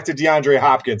go back to DeAndre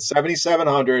Hopkins?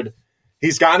 7,700.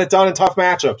 He's gotten it done in tough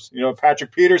matchups.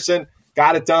 Patrick Peterson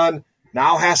got it done.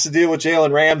 Now has to deal with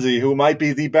Jalen Ramsey, who might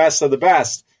be the best of the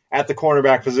best at the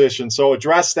cornerback position. So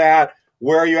address that.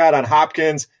 Where are you at on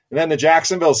Hopkins? And then the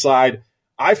Jacksonville side,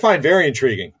 I find very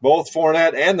intriguing, both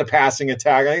Fournette and the passing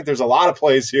attack. I think there's a lot of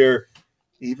plays here.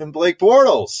 Even Blake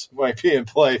Bortles might be in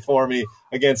play for me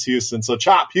against Houston. So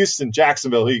Chop, Houston,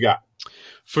 Jacksonville, who you got?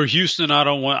 For Houston,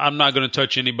 I'm not going to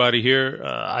touch anybody here.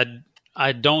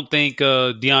 I don't think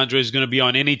DeAndre is going to be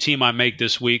on any team I make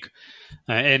this week.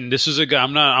 And this is a guy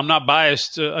I'm not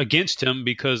biased against him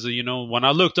because when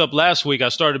I looked up last week, I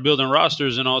started building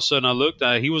rosters, and all of a sudden I looked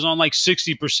he was on like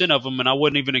 60% of them, and I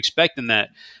wasn't even expecting that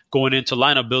going into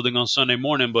lineup building on Sunday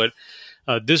morning. But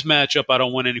this matchup, I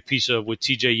don't want any piece of with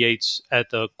TJ Yates at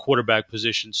the quarterback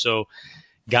position. So,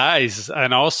 guys,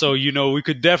 and also we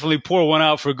could definitely pour one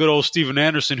out for good old Steven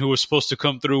Anderson, who was supposed to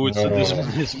come through with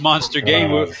this monster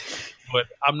game. But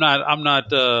I'm not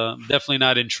definitely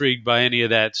not intrigued by any of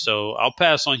that. So I'll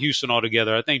pass on Houston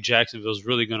altogether. I think Jacksonville's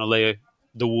really going to lay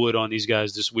the wood on these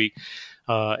guys this week.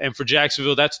 And for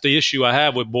Jacksonville, that's the issue I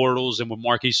have with Bortles and with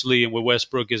Marquise Lee and with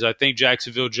Westbrook is I think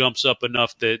Jacksonville jumps up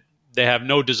enough that they have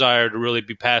no desire to really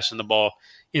be passing the ball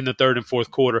in the third and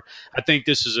fourth quarter. I think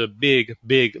this is a big,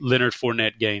 big Leonard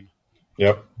Fournette game.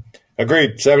 Yep.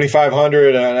 Agreed.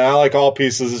 7,500, and I like all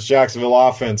pieces of this Jacksonville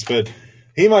offense, but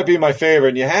he might be my favorite,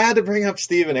 and you had to bring up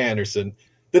Steven Anderson.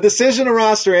 The decision to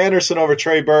roster Anderson over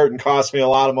Trey Burton cost me a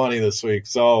lot of money this week,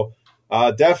 so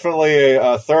definitely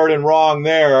a third and wrong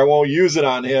there. I won't use it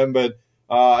on him, but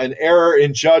an error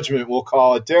in judgment, we'll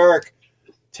call it. Derek,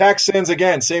 Texans,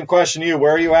 again, same question to you.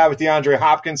 Where are you at with DeAndre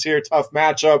Hopkins here? Tough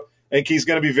matchup. I think he's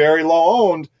going to be very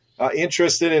low-owned,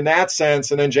 interested in that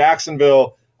sense. And then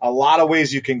Jacksonville, a lot of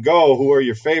ways you can go. Who are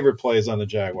your favorite plays on the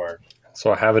Jaguars?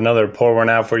 So I have another pour one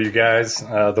out for you guys.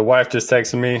 The wife just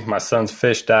texted me. My son's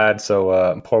fish died,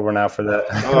 so pour one out for that.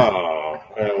 Oh,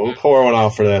 man, we'll pour one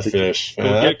out for that fish.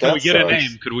 Can we get a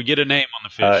name? Could we get a name on the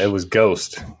fish? It was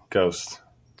Ghost. Ghost.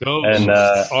 And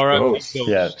all right, Ghost.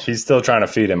 Yeah, he's still trying to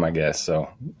feed him, I guess. So,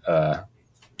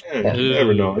 you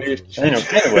never know.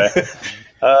 Anyway,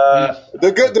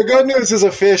 the good news is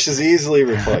a fish is easily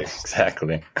replaced.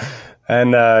 Exactly.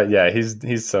 And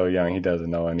he's so young, he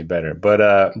doesn't know any better. But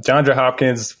DeAndre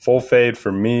Hopkins, full fade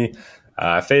for me.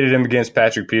 I faded him against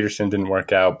Patrick Peterson, didn't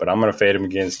work out, but I'm going to fade him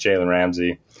against Jalen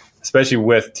Ramsey, especially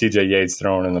with TJ Yates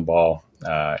throwing in the ball.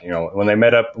 When they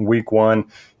met up week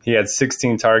one, he had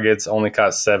 16 targets, only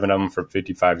caught 7 of them for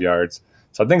 55 yards.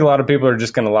 So I think a lot of people are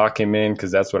just going to lock him in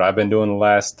because that's what I've been doing the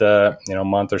last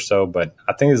month or so. But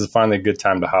I think this is finally a good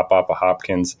time to hop off of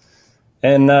Hopkins.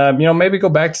 And, maybe go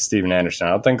back to Steven Anderson. I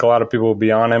don't think a lot of people will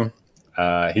be on him.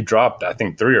 He dropped, I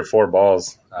think, 3 or 4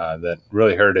 balls that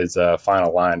really hurt his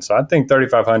final line. So I think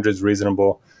 3,500 is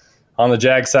reasonable. On the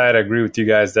Jag side, I agree with you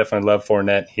guys. Definitely love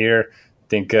Fournette here. I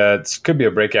think this could be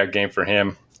a breakout game for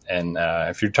him. And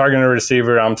if you're targeting a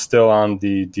receiver, I'm still on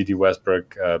the D.D.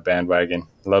 Westbrook bandwagon.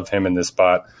 Love him in this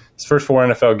spot. His first 4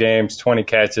 NFL games, 20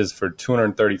 catches for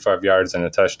 235 yards and a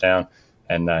touchdown.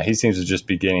 And he seems to just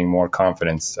be gaining more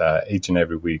confidence each and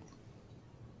every week.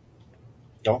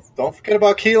 Don't forget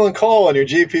about Keelan Cole and your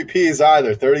GPPs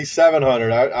either.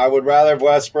 3,700. I would rather have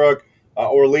Westbrook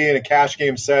or Lee in a cash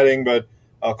game setting, but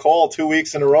Cole 2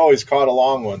 weeks in a row he's caught a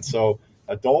long one. So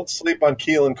don't sleep on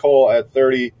Keelan Cole at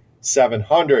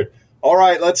 3,700. All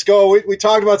right, let's go. We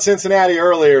talked about Cincinnati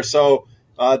earlier, so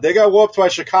they got whooped by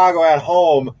Chicago at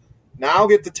home. Now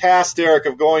get the task, Derek,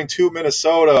 of going to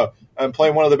Minnesota and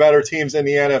playing one of the better teams in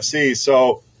the NFC.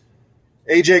 So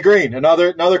A.J. Green,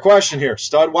 another question here.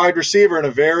 Stud wide receiver in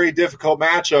a very difficult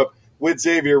matchup with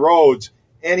Xavier Rhodes.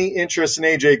 Any interest in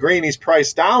A.J. Green? He's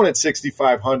priced down at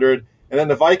 6,500. And then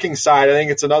the Vikings side, I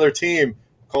think it's another team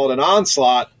called an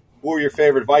Onslaught. Who are your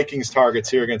favorite Vikings targets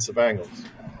here against the Bengals?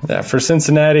 Yeah, for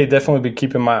Cincinnati, definitely be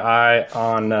keeping my eye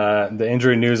on the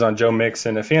injury news on Joe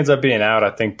Mixon. If he ends up being out, I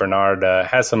think Bernard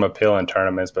has some appeal in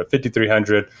tournaments, but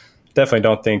 5,300, definitely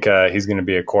don't think he's going to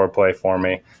be a core play for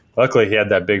me. Luckily, he had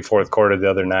that big fourth quarter the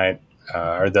other night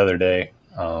or the other day.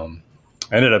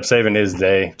 Ended up saving his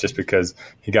day just because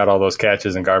he got all those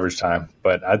catches in garbage time.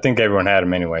 But I think everyone had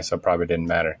him anyway, so it probably didn't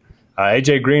matter.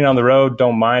 A.J. Green on the road,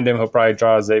 don't mind him. He'll probably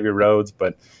draw Xavier Rhodes.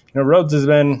 But, Rhodes has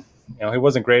been – he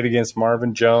wasn't great against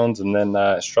Marvin Jones and then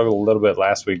struggled a little bit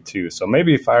last week too. So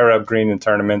maybe fire up Green in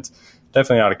tournaments.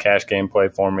 Definitely not a cash game play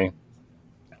for me.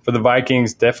 For the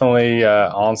Vikings, definitely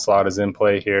Onslaught is in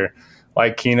play here.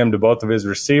 Like Keenum to both of his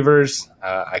receivers.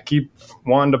 I keep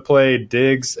wanting to play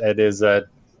Diggs at his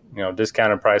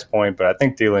discounted price point, but I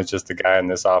think Thielen's just the guy in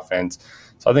this offense.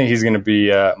 So I think he's going to be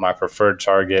my preferred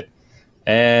target.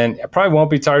 And I probably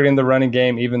won't be targeting the running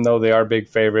game, even though they are big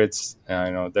favorites.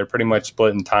 They're pretty much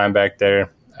split in time back there.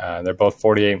 They're both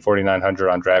 4,800 and 4,900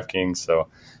 on DraftKings. So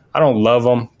I don't love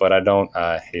them, but I don't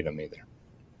hate them either.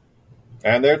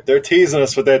 And they're teasing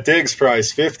us with that Diggs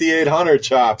price, 5,800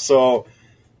 chop. So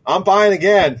I'm buying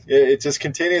again. It just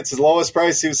continues. It's his lowest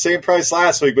price. He was same price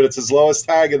last week, but it's his lowest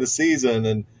tag of the season.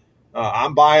 And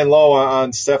I'm buying low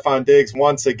on Stefon Diggs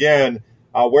once again.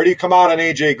 Where do you come out on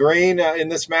A.J. Green in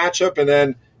this matchup? And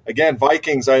then, again,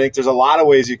 Vikings, I think there's a lot of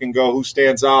ways you can go. Who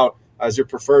stands out as your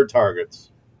preferred targets?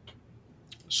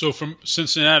 So from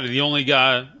Cincinnati, the only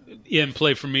guy in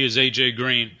play for me is A.J.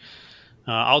 Green.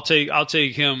 I'll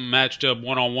take him matched up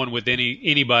one-on-one with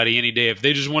anybody any day. If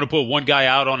they just want to put one guy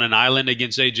out on an island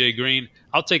against A.J. Green,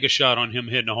 I'll take a shot on him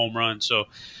hitting a home run. So,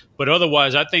 but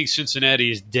otherwise, I think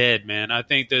Cincinnati is dead, man. I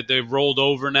think that they've rolled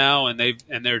over now, and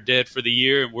they're dead for the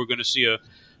year, and we're going to see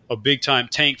a big-time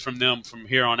tank from them from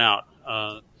here on out.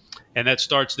 And that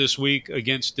starts this week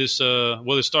against this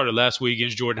it started last week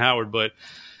against Jordan Howard, but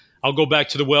I'll go back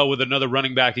to the well with another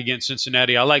running back against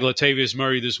Cincinnati. I like Latavius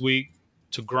Murray this week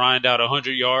to grind out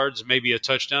 100 yards, maybe a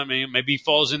touchdown. Maybe he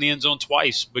falls in the end zone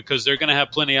twice because they're going to have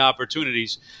plenty of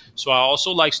opportunities. So I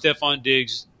also like Stefon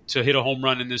Diggs to hit a home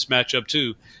run in this matchup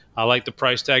too. I like the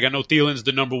price tag. I know Thielen's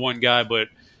the number one guy, but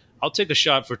I'll take a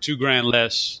shot for $2,000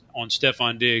 less on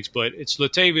Stefon Diggs. But it's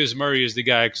Latavius Murray is the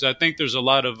guy because I think there's a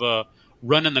lot of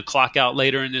running the clock out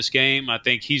later in this game. I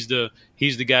think he's the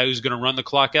guy who's going to run the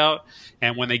clock out.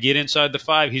 And when they get inside the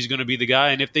 5, he's going to be the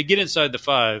guy. And if they get inside the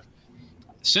 5,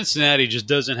 Cincinnati just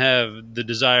doesn't have the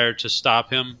desire to stop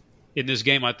him in this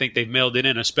game. I think they've mailed it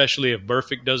in, especially if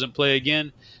Burfict doesn't play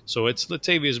again. So it's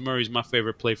Latavius Murray's my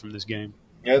favorite play from this game.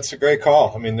 Yeah, it's a great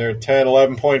call. I mean, they're 10,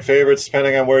 11-point favorites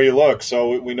depending on where you look.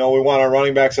 So we know we want our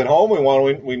running backs at home.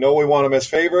 We know we want them as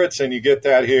favorites, and you get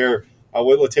that here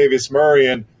with Latavius Murray.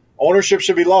 And ownership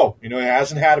should be low. He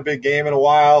hasn't had a big game in a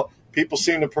while. People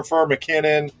seem to prefer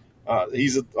McKinnon.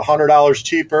 He's $100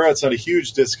 cheaper. It's not a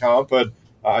huge discount, but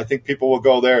I think people will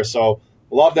go there. So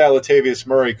love that Latavius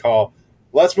Murray call.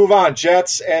 Let's move on.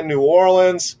 Jets and New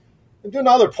Orleans. And do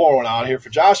another poor one out here for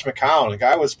Josh McCown. The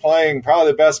guy was playing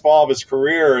probably the best ball of his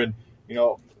career and,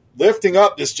 lifting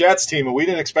up this Jets team, and we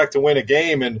didn't expect to win a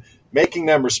game and making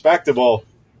them respectable.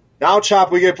 Now,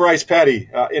 Chop, we get Bryce Petty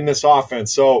in this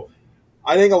offense. So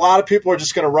I think a lot of people are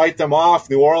just going to write them off.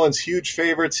 New Orleans, huge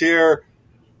favorites here.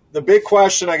 The big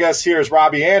question, I guess, here is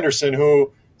Robbie Anderson,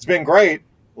 who has been great.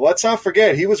 Let's not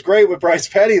forget, he was great with Bryce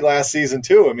Petty last season,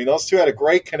 too. I mean, those two had a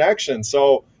great connection.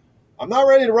 So I'm not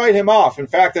ready to write him off. In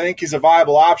fact, I think he's a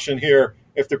viable option here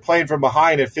if they're playing from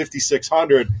behind at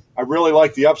 5,600. I really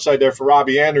like the upside there for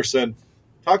Robbie Anderson.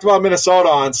 Talked about Minnesota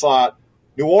onslaught.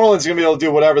 New Orleans is going to be able to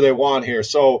do whatever they want here.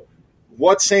 So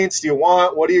what Saints do you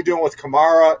want? What are you doing with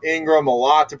Kamara, Ingram? A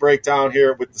lot to break down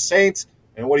here with the Saints.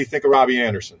 And what do you think of Robbie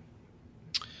Anderson?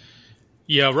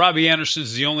 Yeah, Robbie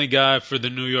Anderson's the only guy for the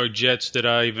New York Jets that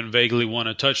I even vaguely want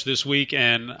to touch this week,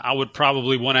 and I would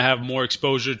probably want to have more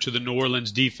exposure to the New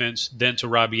Orleans defense than to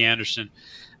Robbie Anderson.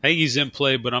 I think he's in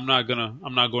play, but I'm not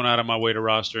going out of my way to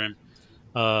roster him.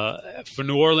 For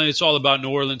New Orleans, it's all about New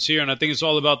Orleans here, and I think it's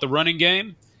all about the running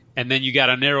game, and then you got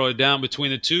to narrow it down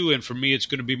between the two, and for me, it's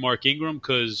going to be Mark Ingram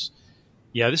because,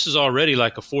 this is already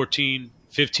like a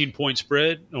 15-point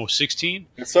spread, 16.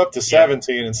 It's up to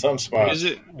 17 in some spots. Is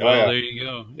it? Well, there you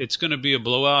go. It's going to be a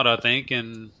blowout, I think,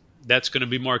 and that's going to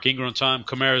be Mark Ingram time.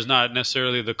 Kamara's not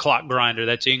necessarily the clock grinder.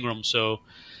 That's Ingram. So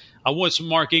I want some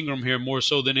Mark Ingram here more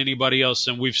so than anybody else.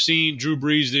 And we've seen Drew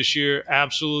Brees this year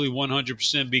absolutely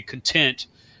 100% be content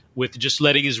with just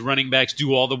letting his running backs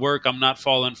do all the work. I'm not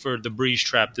falling for the Brees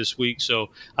trap this week. So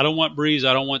I don't want Brees.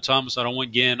 I don't want Thomas. I don't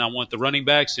want Ginn. I want the running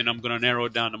backs, and I'm going to narrow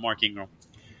it down to Mark Ingram.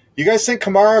 You guys think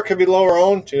Kamara could be lower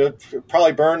owned?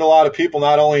 Probably burned a lot of people,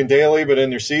 not only in daily, but in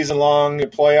their season-long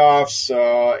playoffs.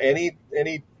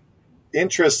 Any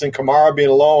interest in Kamara being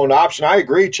a low-owned option? I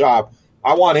agree, Chop.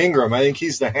 I want Ingram. I think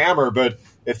he's the hammer. But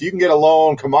if you can get a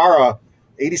low-owned Kamara,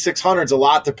 8,600 is a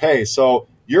lot to pay. So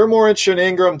you're more interested in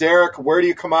Ingram. Derek, where do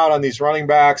you come out on these running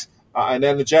backs? And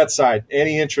then the Jets side,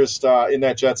 any interest in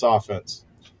that Jets offense?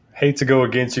 Hate to go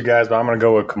against you guys, but I'm going to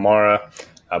go with Kamara.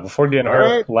 Before getting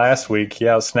hurt last week, he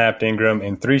outsnapped Ingram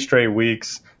in 3 straight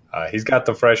weeks. He's got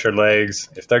the fresher legs.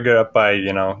 If they're good up by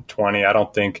 20, I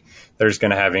don't think they're just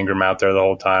going to have Ingram out there the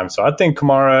whole time. So I think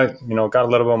Kamara, got a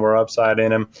little bit more upside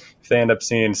in him. If they end up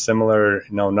seeing similar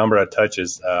number of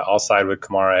touches, I'll side with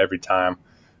Kamara every time.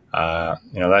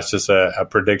 That's just a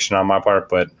prediction on my part,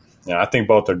 but I think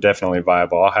both are definitely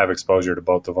viable. I'll have exposure to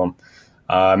both of them.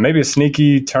 Maybe a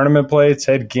sneaky tournament play,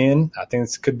 Ted Ginn. I think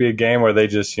this could be a game where they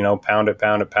just, pound it,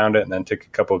 and then take a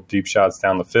couple of deep shots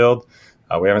down the field.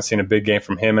 We haven't seen a big game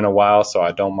from him in a while, so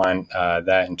I don't mind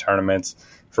that in tournaments.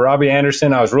 For Robbie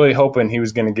Anderson, I was really hoping he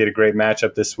was going to get a great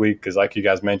matchup this week because, like you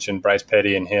guys mentioned, Bryce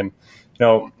Petty and him,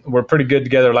 were pretty good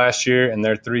together last year in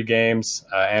their 3 games.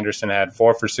 Anderson had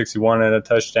 4 for 61 and a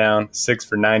touchdown, 6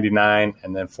 for 99,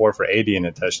 and then 4 for 80 and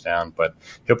a touchdown. But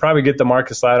he'll probably get the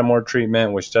Marcus Lattimore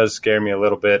treatment, which does scare me a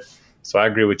little bit. So I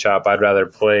agree with Chop. I'd rather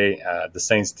play the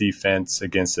Saints defense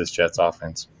against this Jets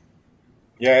offense.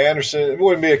 Yeah, Anderson, it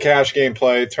wouldn't be a cash game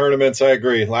play. Tournaments, I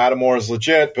agree. Lattimore is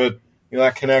legit, but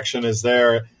that connection is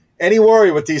there. Any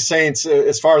worry with these Saints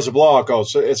as far as the blowout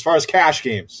goes? So as far as cash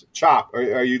games, Chop,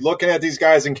 are you looking at these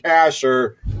guys in cash,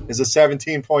 or is a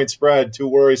 17-point spread too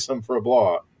worrisome for a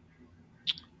blowout?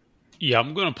 Yeah,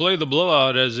 I'm going to play the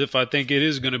blowout as if I think it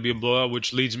is going to be a blowout,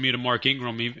 which leads me to Mark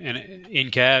Ingram in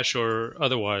cash or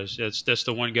otherwise. That's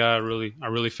the one guy I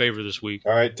really favor this week.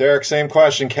 All right, Derek, same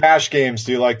question. Cash games,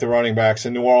 do you like the running backs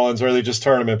in New Orleans, or are they just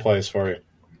tournament plays for you?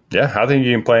 Yeah, I think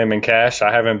you can play them in cash.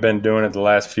 I haven't been doing it the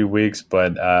last few weeks,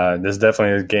 but this is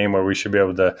definitely a game where we should be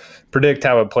able to predict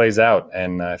how it plays out.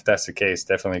 And if that's the case,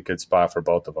 definitely a good spot for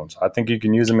both of them. So I think you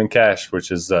can use them in cash,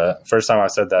 which is the first time I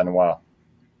said that in a while.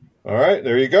 All right,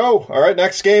 there you go. All right,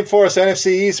 next game for us, NFC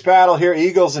East battle here.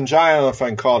 Eagles and Giants. I don't know if I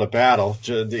can call it a battle.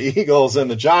 The Eagles and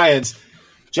the Giants.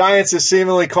 Giants has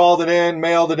seemingly called it in,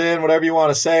 mailed it in, whatever you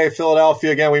want to say.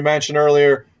 Philadelphia, again, we mentioned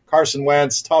earlier, Carson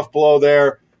Wentz, tough blow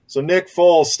there. So Nick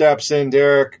Foles steps in,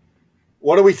 Derek.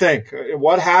 What do we think?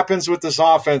 What happens with this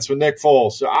offense with Nick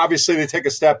Foles? So obviously, they take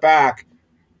a step back.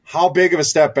 How big of a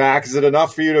step back? Is it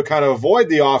enough for you to kind of avoid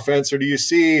the offense, or do you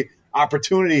see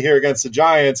opportunity here against the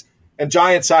Giants? And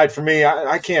Giant side for me,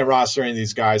 I can't roster any of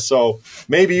these guys. So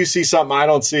maybe you see something I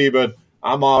don't see, but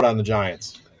I'm out on the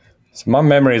Giants. So my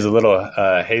memory is a little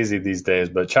hazy these days.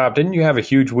 But, Chop, didn't you have a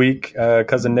huge week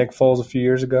because of Nick Foles a few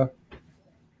years ago?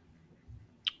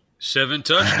 7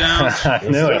 touchdowns. I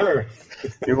knew it.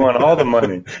 You won all the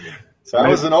money. So that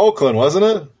was in Oakland, wasn't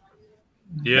it?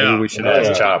 Yeah. Maybe we should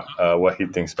ask Chop what he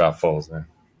thinks about Foles then.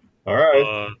 All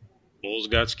right.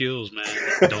 Foles got skills, man.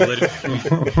 Don't let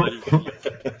him.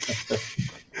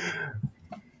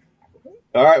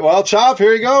 All right, well, Chop,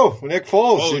 here you go. Nick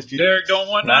Foles. Oh, Derek don't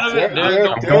want none of it.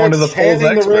 Derek's going to the Foles handing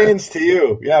expert. the reins to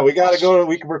you. Yeah, we got to go.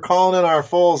 We're calling in our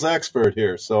Foles expert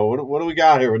here. So what do we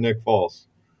got here with Nick Foles?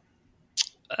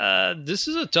 This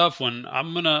is a tough one.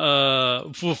 I'm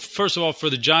gonna first of all, for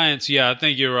the Giants, yeah, I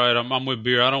think you're right. I'm with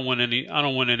Beer. I don't want any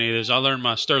of this. I learned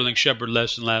my Sterling Shepard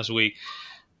lesson last week,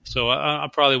 so I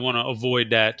probably want to avoid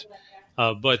that.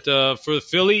 But for the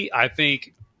Philly, I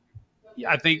think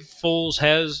Foles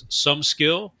has some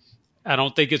skill. I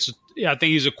think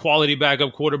he's a quality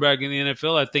backup quarterback in the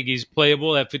NFL. I think he's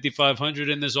playable at 5,500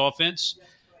 in this offense.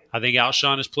 I think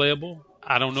Alshon is playable.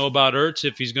 I don't know about Ertz,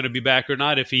 if he's going to be back or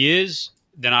not. If he is,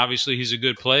 then obviously he's a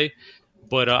good play.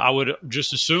 But I would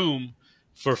just assume,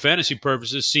 for fantasy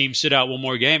purposes, see him sit out one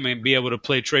more game and be able to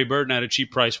play Trey Burton at a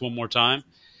cheap price one more time.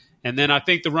 And then I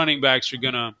think the running backs are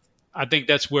going to – I think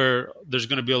that's where there's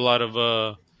going to be a lot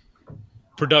of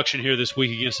production here this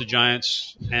week against the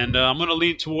Giants. And I'm going to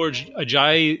lean towards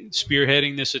Ajayi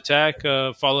spearheading this attack,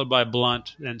 followed by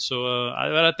Blunt. And so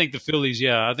I think the Phillies,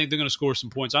 I think they're going to score some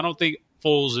points. I don't think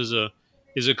Foles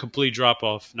is a complete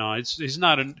drop-off. No, he's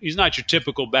not your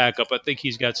typical backup. I think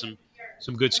he's got some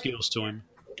good skills to him.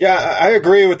 Yeah, I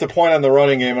agree with the point on the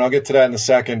running game, and I'll get to that in a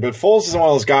second. But Foles is one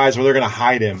of those guys where they're going to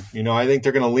hide him. I think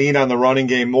they're going to lean on the running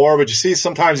game more. But you see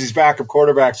sometimes these backup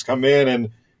quarterbacks come in and,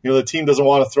 the team doesn't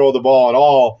want to throw the ball at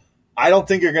all. I don't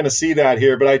think you're going to see that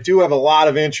here, but I do have a lot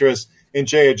of interest in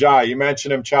Jay Ajayi. You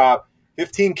mentioned him, Chop.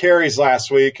 15 carries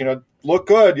last week. Look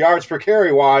good yards per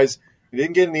carry-wise. He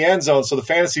didn't get in the end zone, so the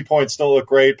fantasy points don't look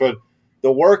great, but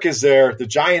the work is there. The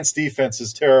Giants' defense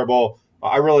is terrible.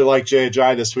 I really like Jay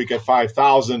Ajayi this week at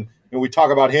 5,000. We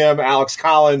talk about him, Alex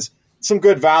Collins, some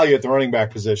good value at the running back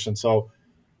position. So,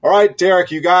 all right,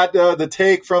 Derek, you got the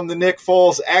take from the Nick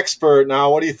Foles expert.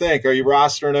 Now, what do you think? Are you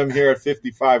rostering him here at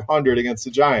 5,500 against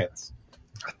the Giants?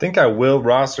 I think I will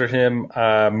roster him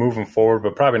moving forward,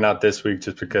 but probably not this week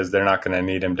just because they're not going to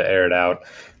need him to air it out.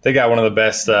 They got one of the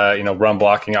best, run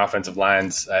blocking offensive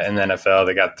lines in the NFL.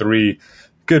 They got 3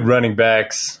 good running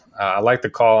backs. I like the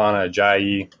call on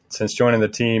Ajayi. Since joining the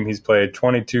team, he's played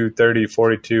 22, 30,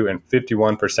 42, and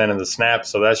 51% of the snaps,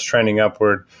 so that's trending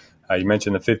upward. You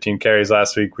mentioned the 15 carries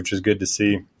last week, which is good to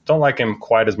see. Don't like him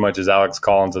quite as much as Alex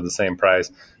Collins at the same price,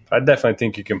 but I definitely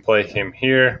think you can play him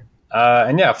here.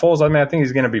 Foles, I think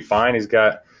he's going to be fine. He's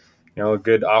got a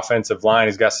good offensive line.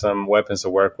 He's got some weapons to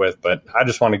work with, but I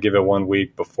just want to give it 1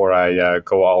 week before I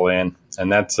go all in, and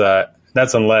that's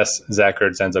unless Zach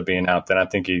Ertz ends up being out. Then I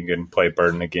think he can play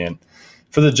Burton again.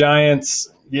 For the Giants,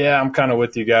 I'm kind of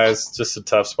with you guys. Just a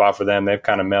tough spot for them. They've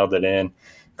kind of mailed it in.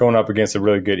 Going up against a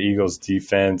really good Eagles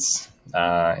defense.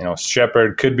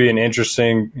 Shepard could be an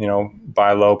interesting,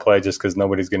 buy low play just because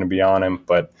nobody's going to be on him.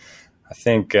 But I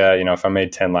think, if I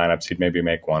made 10 lineups, he'd maybe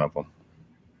make one of them.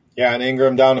 Yeah, and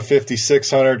Ingram down to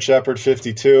 5,600, Shepard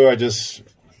 52. I just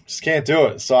can't do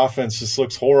it. This offense just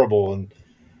looks horrible, and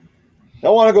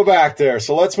don't want to go back there.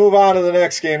 So let's move on to the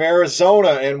next game.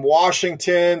 Arizona and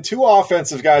Washington, two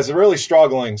offensive guys are really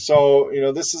struggling. So,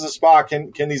 this is a spot.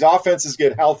 Can these offenses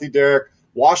get healthy, Derek?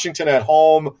 Washington at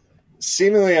home,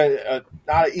 seemingly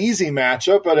not an easy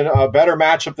matchup, but a better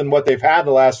matchup than what they've had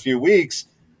the last few weeks.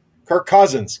 Kirk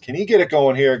Cousins, can he get it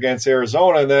going here against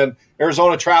Arizona? And then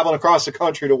Arizona traveling across the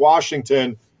country to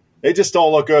Washington, they just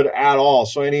don't look good at all.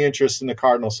 So any interest in the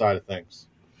Cardinal side of things?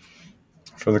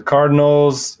 For the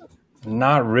Cardinals,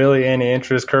 not really any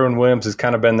interest. Kerwin Williams has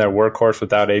kind of been their workhorse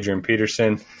without Adrian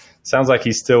Peterson. Sounds like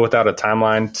he's still without a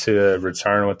timeline to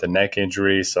return with the neck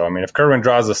injury. So, if Kerwin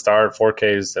draws a start,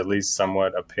 4K is at least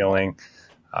somewhat appealing.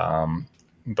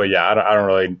 But, yeah, I don't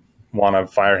really want to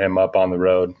fire him up on the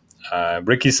road.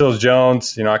 Ricky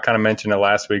Seals-Jones, I kind of mentioned it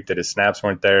last week that his snaps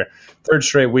weren't there. Third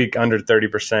straight week under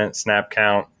 30% snap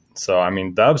count. So,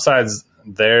 the upside's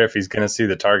there if he's going to see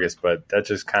the targets, but that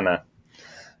just kind of,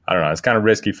 I don't know, it's kind of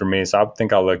risky for me. So I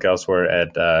think I'll look elsewhere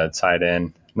at tight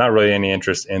end. Not really any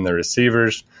interest in the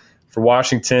receivers. For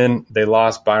Washington, they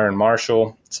lost Byron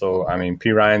Marshall. So,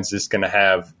 P. Ryan's just going to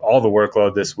have all the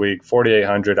workload this week,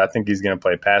 4,800. I think he's going to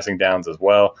play passing downs as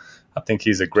well. I think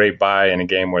he's a great buy in a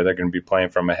game where they're going to be playing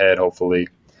from ahead, hopefully.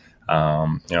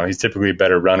 He's typically a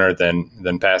better runner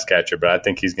than pass catcher, but I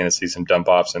think he's going to see some dump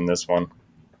offs in this one.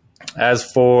 As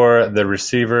for the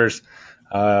receivers,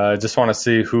 I just want to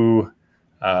see who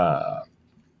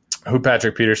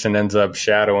Patrick Peterson ends up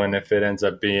shadowing. If it ends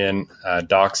up being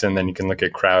Doxson, then you can look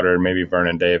at Crowder, maybe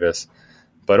Vernon Davis.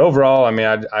 But overall,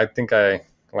 I think I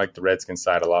like the Redskins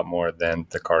side a lot more than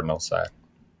the Cardinals side.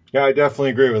 Yeah, I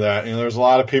definitely agree with that. There's a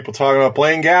lot of people talking about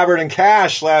Blaine Gabbert and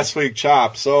Cash last week,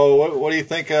 Chop. So what do you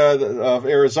think of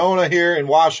Arizona here in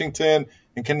Washington,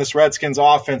 and can this Redskins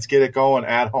offense get it going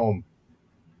at home?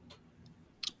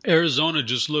 Arizona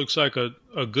just looks like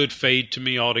a good fade to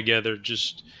me altogether.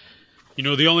 Just,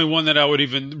 the only one that I would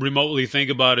even remotely think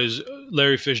about is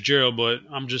Larry Fitzgerald, but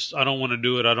I don't want to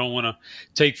do it. I don't want to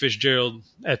take Fitzgerald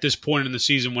at this point in the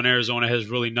season when Arizona has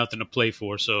really nothing to play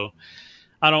for. So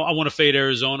I want to fade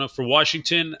Arizona. For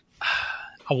Washington,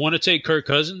 I want to take Kirk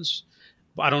Cousins.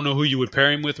 I don't know who you would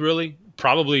pair him with, really.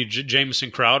 Probably Jamison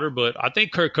Crowder, but I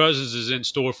think Kirk Cousins is in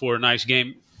store for a nice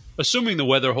game, assuming the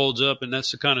weather holds up, and that's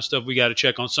the kind of stuff we got to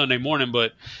check on Sunday morning.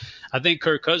 But I think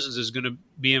Kirk Cousins is going to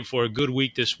be in for a good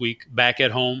week this week, back at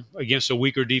home against a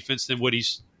weaker defense than what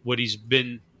he's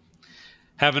been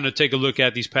having to take a look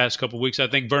at these past couple of weeks. I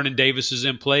think Vernon Davis is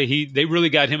in play. They really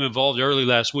got him involved early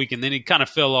last week, and then he kind of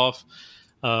fell off.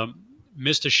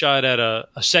 Missed a shot at a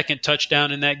second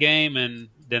touchdown in that game, and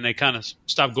then they kind of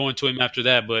stopped going to him after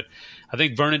that. But I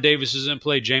think Vernon Davis is in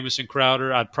play, Jamison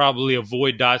Crowder. I'd probably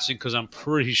avoid Dotson because I'm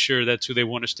pretty sure that's who they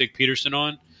want to stick Peterson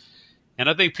on. And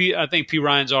I think P.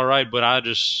 Ryan's all right, but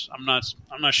I'm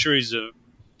not sure he's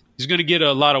going to get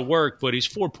a lot of work, but he's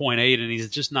 4.8 and he's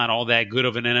just not all that good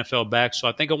of an NFL back. So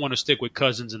I think I want to stick with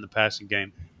Cousins in the passing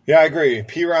game. Yeah, I agree.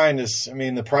 P. Ryan is,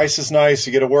 the price is nice.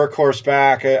 You get a workhorse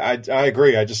back. I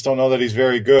agree. I just don't know that he's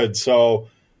very good. So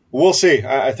we'll see.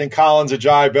 I think Collins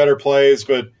Ajayi better plays,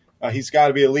 but he's got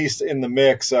to be at least in the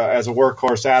mix as a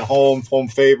workhorse at home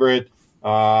favorite.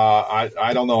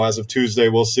 I don't know. As of Tuesday,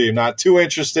 we'll see. I'm not too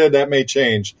interested. That may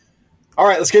change. All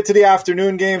right, let's get to the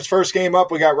afternoon games. First game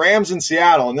up, we got Rams in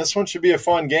Seattle, and this one should be a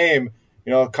fun game.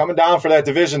 Coming down for that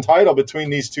division title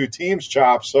between these two teams,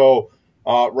 Chop. So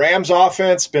Rams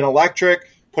offense been electric,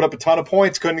 put up a ton of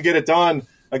points, couldn't get it done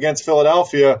against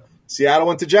Philadelphia. Seattle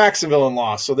went to Jacksonville and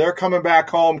lost, so they're coming back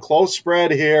home. Close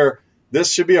spread here.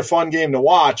 This should be a fun game to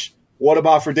watch. What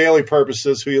about for daily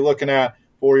purposes? Who are you looking at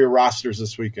for your rosters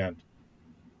this weekend?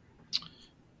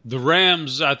 The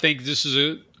Rams, I think this is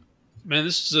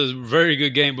a very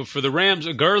good game. But for the Rams,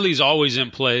 Gurley's always in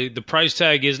play. The price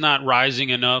tag is not rising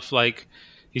enough. Like,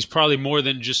 he's probably more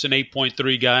than just an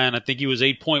 8.3 guy, and I think he was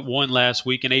 8.1 last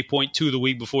week and 8.2 the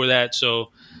week before that.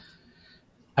 So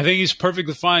I think he's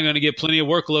perfectly fine, going to get plenty of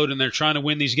workload, and they're trying to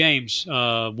win these games.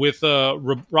 With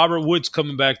Robert Woods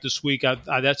coming back this week,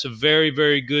 that's a very,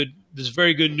 very good. This is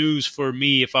very good news for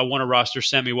me if I want to roster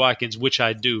Sammy Watkins, which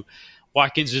I do.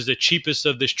 Watkins is the cheapest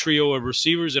of this trio of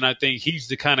receivers, and I think he's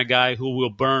the kind of guy who will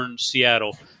burn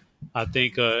Seattle. I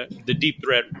think the deep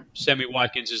threat, Sammy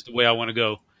Watkins, is the way I want to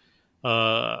go.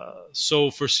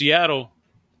 So for Seattle,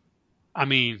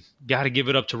 got to give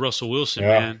it up to Russell Wilson,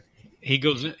 man. He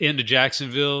goes into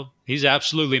Jacksonville. He's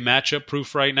absolutely matchup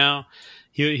proof right now.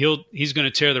 he's going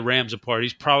to tear the Rams apart.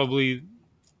 He's probably,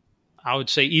 I would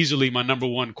say, easily my number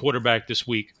one quarterback this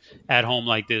week at home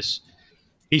like this.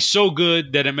 He's so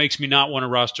good that it makes me not want to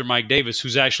roster Mike Davis,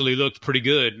 who's actually looked pretty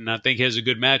good, and I think he has a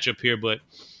good matchup here. But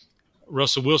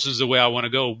Russell Wilson's the way I want to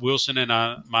go. Wilson and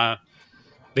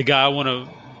the guy I want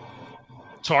to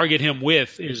target him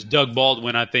with is Doug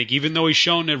Baldwin, I think. Even though he's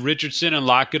shown that Richardson and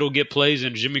Lockett will get plays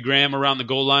and Jimmy Graham around the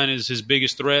goal line is his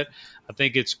biggest threat, I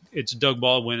think it's Doug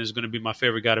Baldwin is going to be my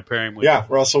favorite guy to pair him with. Yeah,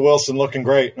 Russell Wilson looking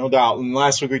great, no doubt. And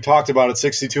last week we talked about it,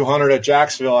 6,200 at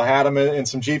Jacksonville. I had him in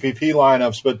some GPP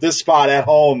lineups, but this spot at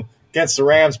home against the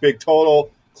Rams, big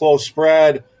total, close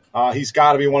spread, he's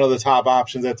got to be one of the top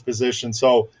options at the position.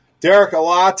 So, Derek, a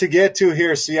lot to get to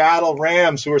here. Seattle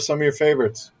Rams, who are some of your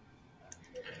favorites?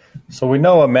 So we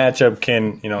know a matchup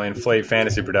can, inflate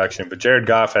fantasy production, but Jared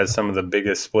Goff has some of the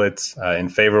biggest splits in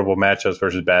favorable matchups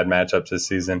versus bad matchups this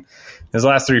season. In his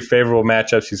last 3 favorable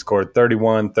matchups, he scored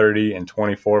 31, 30, and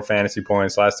 24 fantasy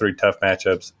points. Last 3 tough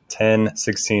matchups, 10,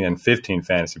 16, and 15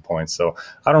 fantasy points. So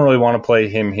I don't really want to play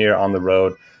him here on the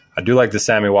road. I do like the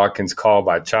Sammy Watkins call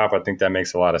by Chop. I think that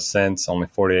makes a lot of sense. Only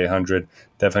 4,800.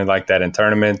 Definitely like that in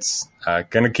tournaments.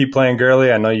 Going to keep playing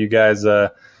Gurley. I know you guys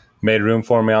made room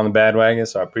for me on the bandwagon,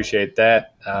 so I appreciate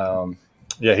that.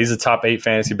 He's a top 8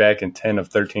 fantasy back in 10 of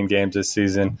 13 games this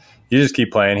season. You just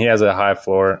keep playing. He has a high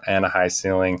floor and a high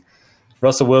ceiling.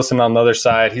 Russell Wilson on the other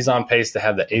side, he's on pace to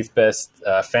have the 8th best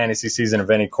fantasy season of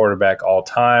any quarterback all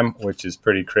time, which is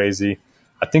pretty crazy.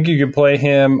 I think you can play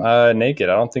him naked.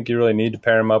 I don't think you really need to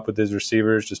pair him up with his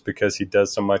receivers just because he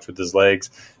does so much with his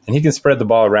legs. And he can spread the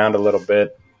ball around a little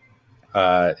bit.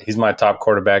 He's my top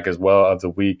quarterback as well of the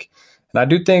week. And I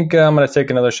do think I'm going to take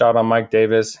another shot on Mike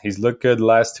Davis. He's looked good the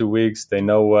last 2 weeks. They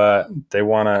know they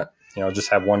want to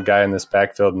just have one guy in this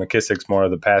backfield. McKissick's more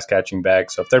of the pass-catching back.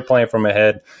 So if they're playing from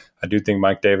ahead, I do think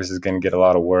Mike Davis is going to get a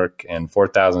lot of work. And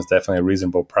 4,000 is definitely a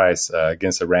reasonable price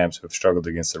against the Rams, who have struggled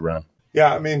against the run.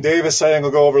 Yeah, I mean, Davis, I think,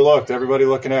 will go overlooked. Everybody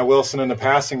looking at Wilson in the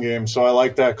passing game, so I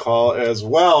like that call as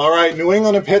well. All right, New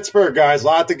England and Pittsburgh, guys. A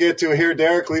lot to get to here.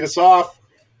 Derek, lead us off.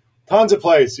 Tons of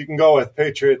plays you can go with,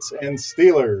 Patriots and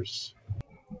Steelers.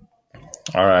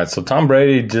 All right, so Tom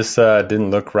Brady just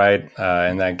didn't look right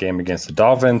in that game against the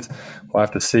Dolphins. We'll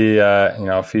have to see,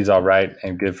 if he's all right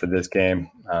and good for this game.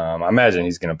 I imagine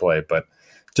he's going to play, but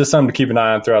just something to keep an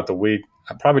eye on throughout the week.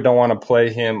 I probably don't want to play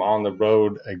him on the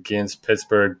road against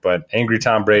Pittsburgh, but angry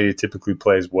Tom Brady typically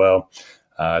plays well.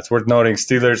 It's worth noting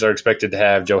Steelers are expected to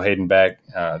have Joe Hayden back.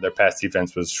 Their pass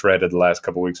defense was shredded the last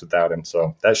couple weeks without him,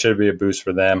 so that should be a boost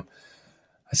for them.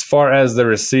 As far as the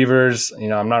receivers,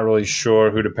 I'm not really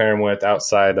sure who to pair him with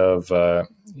outside of, is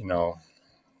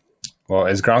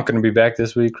Gronk going to be back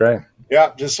this week, right?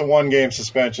 Yeah, just a 1-game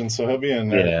suspension, so he'll be in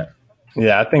there.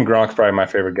 Yeah, I think Gronk's probably my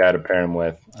favorite guy to pair him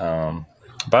with.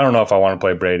 But I don't know if I want to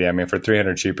play Brady. I mean, for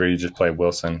 $300 cheaper, you just play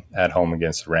Wilson at home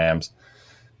against the Rams.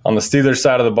 On the Steelers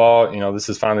side of the ball, this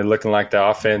is finally looking like the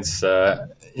offense,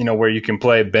 where you can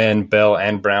play Ben, Bell,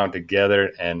 and Brown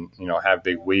together and, have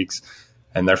big weeks.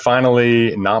 And they're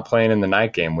finally not playing in the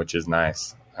night game, which is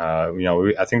nice. I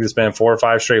think it's been 4 or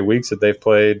 5 straight weeks that they've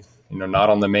played, not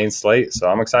on the main slate. So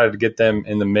I'm excited to get them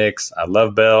in the mix. I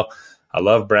love Bell. I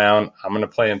love Brown. I'm going to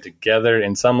play them together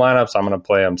in some lineups. I'm going to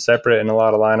play them separate in a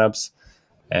lot of lineups.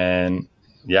 And,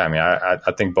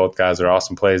 I think both guys are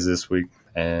awesome plays this week,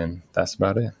 and that's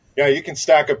about it. Yeah, you can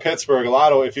stack a Pittsburgh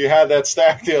lotto. If you had that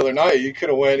stack the other night, you could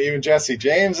have won even Jesse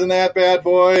James in that bad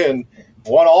boy and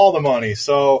won all the money.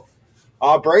 So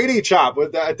Brady, Chop,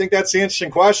 I think that's the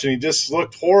interesting question. He just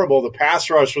looked horrible. The pass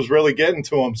rush was really getting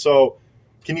to him. So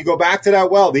can you go back to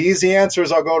that? Well, the easy answer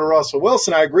is I'll go to Russell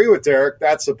Wilson. I agree with Derek.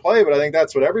 That's the play, but I think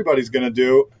that's what everybody's going to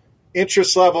do.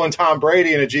 Interest level in Tom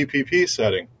Brady in a GPP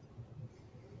setting.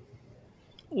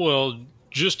 Well,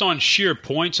 just on sheer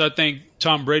points, I think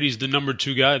Tom Brady's the number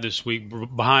 2 guy this week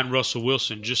behind Russell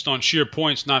Wilson. Just on sheer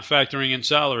points, not factoring in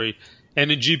salary.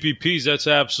 And in GPPs, that's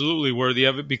absolutely worthy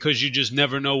of it because you just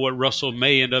never know what Russell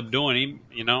may end up doing.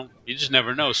 You just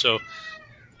never know. So,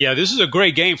 yeah, this is a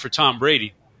great game for Tom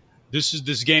Brady.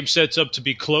 This game sets up to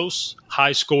be close,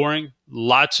 high scoring,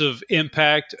 lots of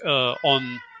impact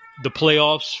on the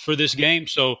playoffs for this game.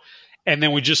 So, and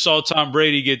then we just saw Tom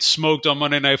Brady get smoked on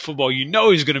Monday Night Football.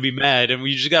 He's going to be mad, and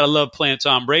we just got to love playing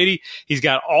Tom Brady. He's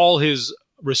got all his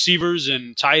receivers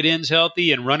and tight ends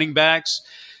healthy and running backs.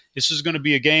 This is going to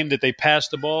be a game that they pass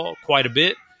the ball quite a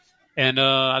bit, and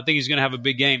I think he's going to have a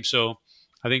big game. So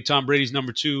I think Tom Brady's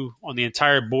number 2 on the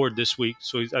entire board this week.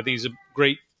 So I think he's a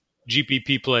great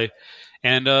GPP play.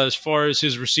 And as far as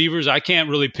his receivers, I can't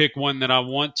really pick one that I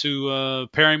want to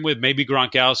pair him with. Maybe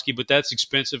Gronkowski, but that's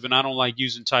expensive, and I don't like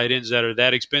using tight ends that are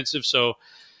that expensive. So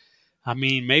I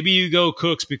mean, maybe you go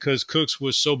Cooks because Cooks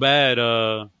was so bad,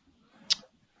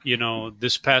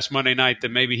 this past Monday night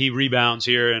that maybe he rebounds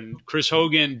here. And Chris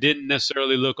Hogan didn't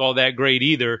necessarily look all that great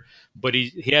either, but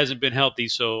he hasn't been healthy.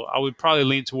 So I would probably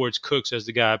lean towards Cooks as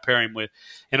the guy I pair him with.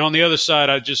 And on the other side,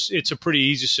 it's a pretty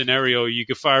easy scenario. You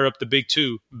could fire up the big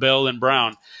two, Bell and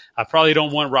Brown. I probably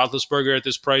don't want Roethlisberger at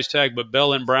this price tag, but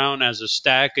Bell and Brown as a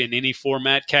stack in any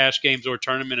format, cash games or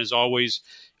tournament, is always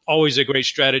a great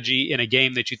strategy in a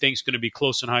game that you think is going to be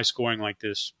close and high scoring like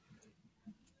this.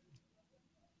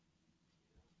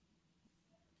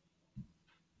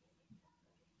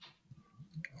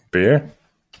 Beer?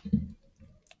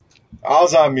 I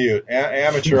was on mute.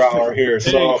 Amateur hour here.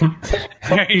 So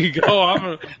there you go.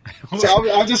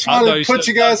 I just wanted to put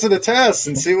you guys to the test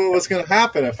and see what was going to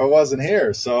happen if I wasn't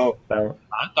here. So I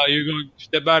thought you were going to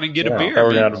step out and get a beer. I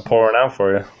was going to pour it out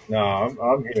for you. No,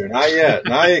 I'm here. Not yet.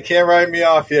 Now you can't write me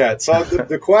off yet. So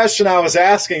the question I was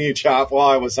asking you, Chop, while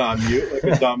I was on mute, like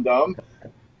a dum-dum,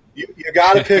 you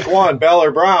got to pick one, Bell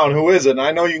or Brown. Who is it? And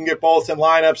I know you can get both in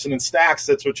lineups and in stacks.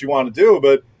 That's what you want to do.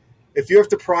 But if you have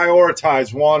to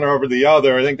prioritize one over the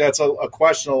other, I think that's a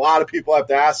question a lot of people have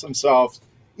to ask themselves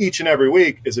each and every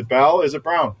week. Is it Bell? Is it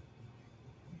Brown?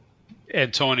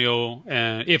 Antonio.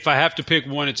 And if I have to pick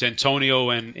one, it's Antonio.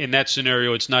 And in that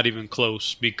scenario, it's not even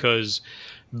close because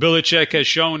Belichick has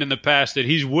shown in the past that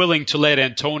he's willing to let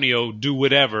Antonio do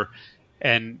whatever.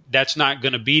 And that's not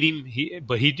going to beat him.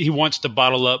 But he wants to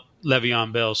bottle up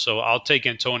Le'Veon Bell. So I'll take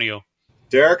Antonio.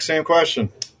 Derek, same question.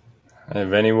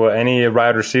 If any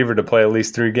wide receiver to play at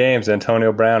least 3 games,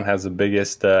 Antonio Brown has the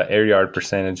biggest air yard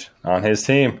percentage on his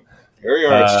team. Air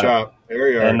yards, Chop. Air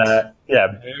yards.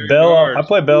 And, Bell. I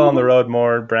play Bell on the road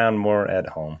more, Brown more at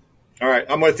home. All right,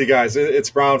 I'm with you guys. It's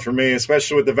Brown for me,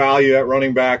 especially with the value at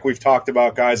running back. We've talked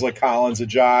about guys like Collins,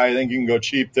 Ajayi. I think you can go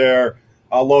cheap there.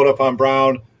 I'll load up on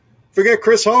Brown. Forget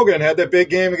Chris Hogan had that big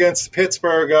game against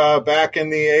Pittsburgh back in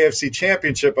the AFC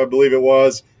Championship, I believe it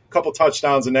was. A couple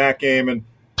touchdowns in that game, and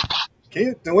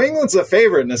New England's a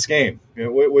favorite in this game,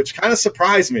 which kind of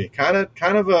surprised me. Kind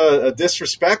of a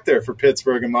disrespect there for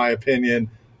Pittsburgh, in my opinion.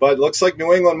 But it looks like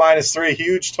New England -3,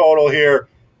 huge total here.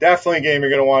 Definitely a game you're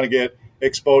going to want to get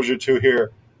exposure to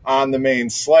here on the main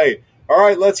slate. All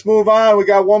right, let's move on. We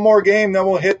got one more game, then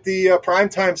we'll hit the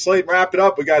primetime slate and wrap it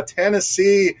up. We got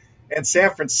Tennessee and San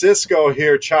Francisco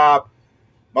here, Chop.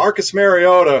 Marcus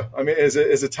Mariota, I mean, is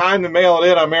it time to mail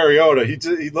it in on Mariota? I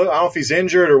don't know if he's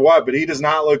injured or what, but he does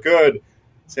not look good.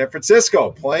 San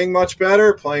Francisco, playing much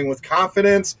better, playing with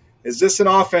confidence. Is this an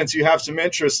offense you have some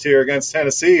interest here against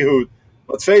Tennessee, who,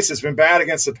 let's face it, has been bad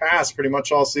against the pass pretty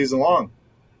much all season long?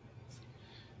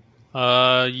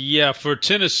 For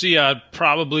Tennessee, I'm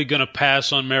probably going to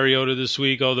pass on Mariota this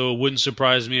week, although it wouldn't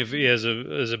surprise me if he has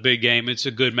a big game. It's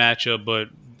a good matchup, but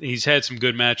he's had some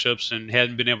good matchups and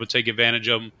hadn't been able to take advantage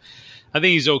of them. I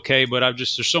think he's okay, but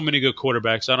there's so many good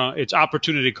quarterbacks. It's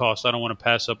opportunity cost. I don't want to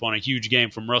pass up on a huge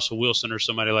game from Russell Wilson or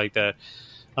somebody like that.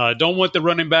 Don't want the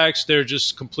running backs. They're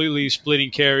just completely splitting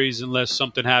carries unless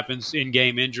something happens,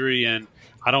 in-game injury, and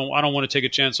I don't want to take a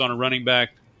chance on a running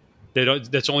back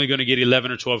that's only going to get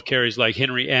 11 or 12 carries like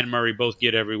Henry and Murray both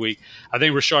get every week. I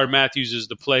think Rashard Matthews is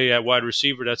the play at wide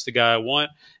receiver. That's the guy I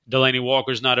want. Delaney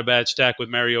Walker's not a bad stack with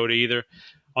Mariota either.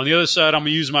 On the other side, I'm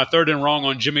going to use my third and wrong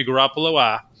on Jimmy Garoppolo.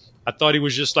 I thought he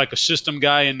was just like a system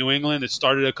guy in New England that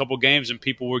started a couple games and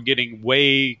people were getting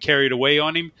way carried away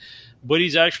on him. But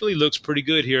he's actually looks pretty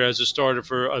good here as a starter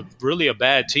for really a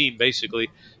bad team, basically.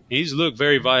 He's looked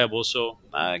very viable. So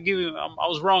I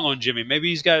was wrong on Jimmy. Maybe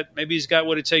he's got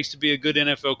what it takes to be a good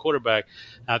NFL quarterback.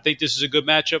 I think this is a good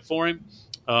matchup for him.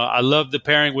 I love the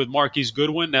pairing with Marquise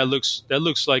Goodwin. That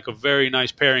looks like a very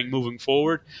nice pairing moving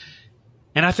forward.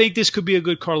 And I think this could be a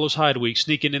good Carlos Hyde week,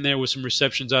 sneaking in there with some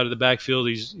receptions out of the backfield.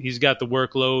 He's got the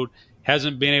workload.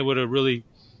 Hasn't been able to really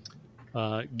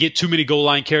get too many goal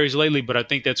line carries lately, but I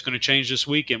think that's going to change this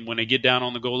week. And when they get down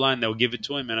on the goal line, they'll give it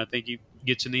to him, and I think he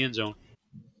gets in the end zone.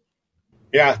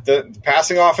 Yeah, the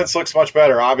passing offense looks much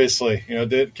better, obviously.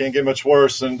 It can't get much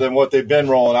worse than what they've been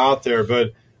rolling out there.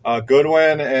 But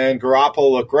Goodwin and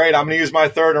Garoppolo look great. I'm going to use my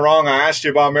third and wrong. I asked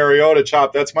you about Mariota,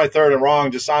 Chop. That's my third and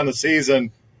wrong just on the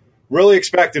season. Really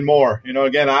expected more.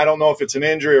 Again, I don't know if it's an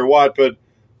injury or what, but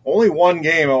only one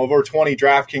game over 20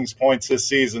 DraftKings points this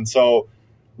season. So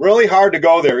really hard to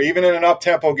go there, even in an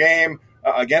up-tempo game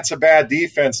against a bad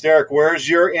defense. Derek, where's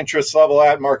your interest level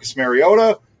at Marcus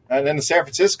Mariota? And then the San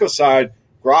Francisco side,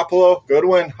 Garoppolo,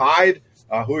 Goodwin, Hyde.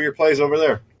 Who are your plays over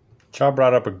there? Shaw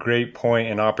brought up a great point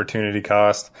in opportunity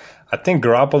cost. I think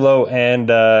Garoppolo and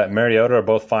Mariota are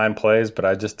both fine plays, but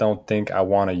I just don't think I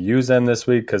want to use them this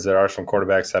week because there are some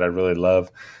quarterbacks that I really love.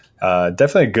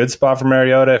 Definitely a good spot for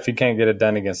Mariota. If he can't get it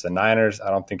done against the Niners,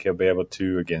 I don't think he'll be able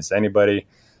to against anybody.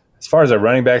 As far as a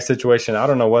running back situation, I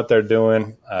don't know what they're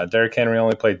doing. Derrick Henry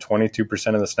only played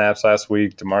 22% of the snaps last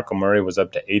week. DeMarco Murray was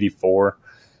up to 84%.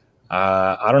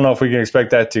 I don't know if we can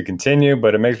expect that to continue,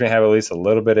 but it makes me have at least a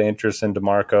little bit of interest in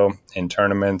DeMarco in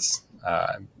tournaments.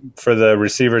 For the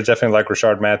receivers, definitely like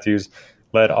Rashard Matthews,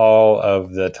 led all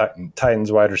of the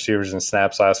Titans wide receivers in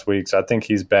snaps last week. So I think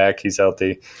he's back. He's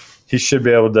healthy. He should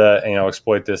be able to,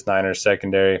 exploit this Niners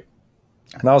secondary.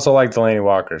 And I also like Delaney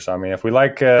Walker. So, I mean, if we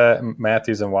like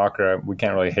Matthews and Walker, we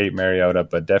can't really hate Mariota,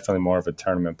 but definitely more of a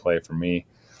tournament play for me.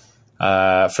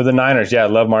 For the Niners, I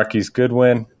love Marquise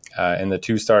Goodwin. In the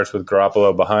 2 starts with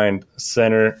Garoppolo behind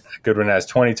center, Goodwin has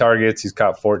 20 targets. He's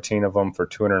caught 14 of them for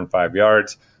 205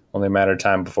 yards. Only a matter of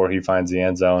time before he finds the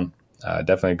end zone.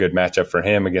 Definitely a good matchup for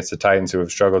him against the Titans, who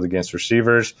have struggled against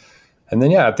receivers. And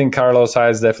then, I think Carlos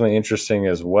Hyde is definitely interesting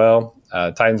as well.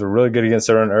 Titans were really good against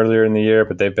the run earlier in the year,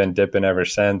 but they've been dipping ever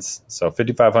since. So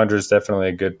 5,500 is definitely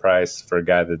a good price for a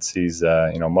guy that sees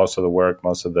most of the work,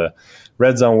 most of the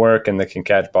red zone work, and that can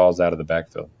catch balls out of the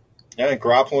backfield. Yeah, I think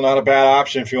Garoppolo not a bad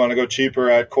option if you want to go cheaper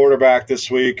at quarterback this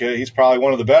week. He's probably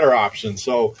one of the better options.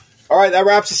 So, all right, that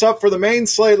wraps us up for the main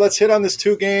slate. Let's hit on this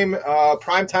 2-game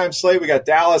primetime slate. We got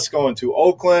Dallas going to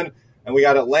Oakland, and we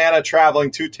got Atlanta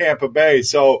traveling to Tampa Bay.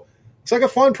 So it's like a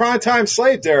fun primetime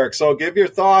slate, Derek. So give your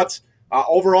thoughts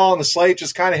overall on the slate.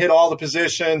 Just kind of hit all the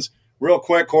positions real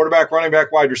quick. Quarterback, running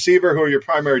back, wide receiver. Who are your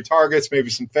primary targets? Maybe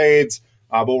some fades.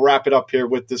 We'll wrap it up here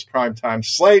with this primetime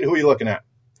slate. Who are you looking at?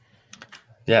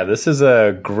 Yeah, this is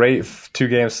a great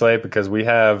 2-game slate because we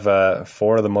have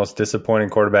 4 of the most disappointing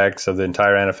quarterbacks of the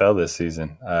entire NFL this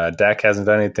season. Dak hasn't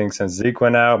done anything since Zeke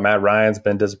went out. Matt Ryan's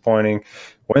been disappointing.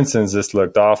 Winston's just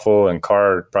looked awful, and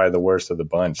Carr probably the worst of the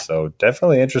bunch. So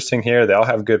definitely interesting here. They all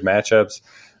have good matchups.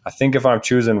 I think if I'm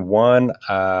choosing one,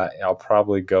 I'll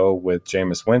probably go with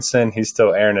Jameis Winston. He's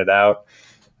still airing it out.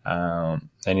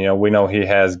 And, we know he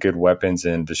has good weapons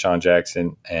in Deshaun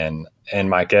Jackson and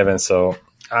Mike Evans. So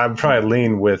I'd probably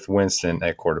lean with Winston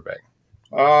at quarterback.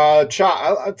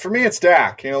 For me, it's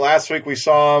Dak. Last week we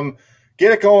saw him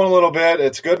get it going a little bit.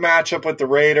 It's a good matchup with the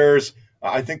Raiders.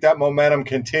 I think that momentum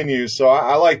continues. So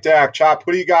I like Dak. Chop,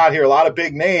 who do you got here? A lot of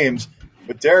big names,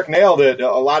 but Derek nailed it. A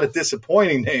lot of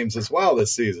disappointing names as well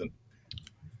this season.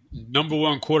 Number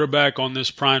 1 quarterback on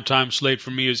this primetime slate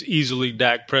for me is easily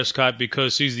Dak Prescott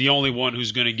because he's the only one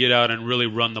who's going to get out and really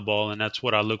run the ball, and that's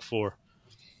what I look for.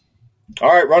 All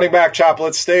right, running back, Chop,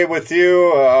 let's stay with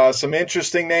you. Some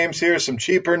interesting names here, some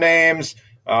cheaper names.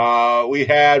 We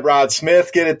had Rod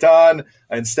Smith get it done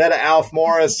instead of Alf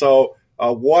Morris. So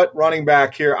what running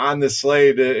back here on this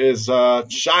slate is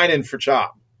shining for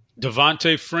Chop?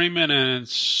 Devontae Freeman, and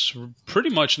it's pretty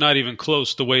much not even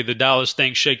close. The way the Dallas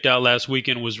thing shaked out last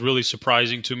weekend was really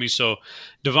surprising to me. So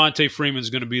Devontae Freeman's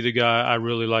going to be the guy I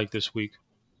really like this week.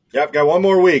 Yep, got one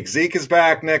more week. Zeke is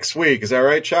back next week. Is that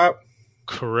right, Chop?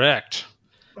 Correct.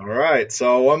 All right,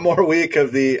 so one more week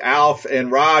of the Alf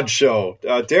and Rod show.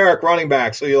 Derek, running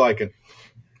backs, who are you liking?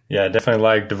 Yeah, definitely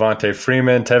like Devontae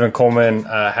Freeman. Tevin Coleman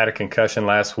had a concussion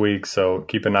last week, so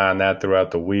keep an eye on that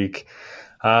throughout the week.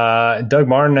 Doug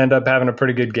Martin ended up having a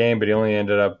pretty good game, but he only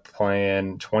ended up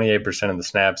playing 28% of the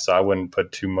snaps, so I wouldn't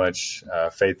put too much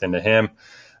faith into him.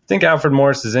 I think Alfred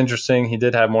Morris is interesting. He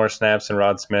did have more snaps than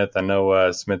Rod Smith. I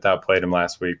know Smith outplayed him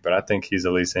last week, but I think he's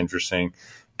at least interesting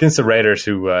against the Raiders,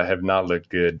 who have not looked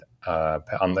good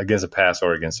against a pass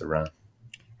or against a run.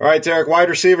 All right, Derek, wide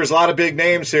receivers, a lot of big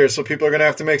names here, so people are going to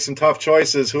have to make some tough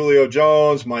choices. Julio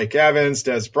Jones, Mike Evans,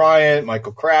 Des Bryant,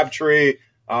 Michael Crabtree.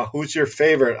 Who's your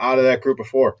favorite out of that group of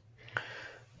 4?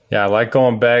 Yeah, I like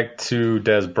going back to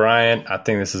Des Bryant. I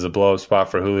think this is a blow-up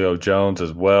spot for Julio Jones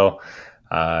as well.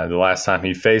 The last time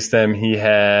he faced them, he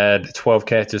had 12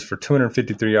 catches for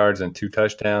 253 yards and 2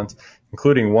 touchdowns,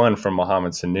 including one from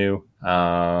Mohamed Sanu.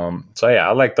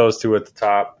 I like those 2 at the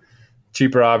top.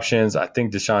 Cheaper options, I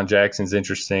think Deshaun Jackson's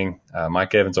interesting.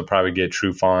 Mike Evans will probably get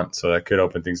Trufant, so that could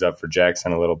open things up for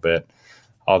Jackson a little bit.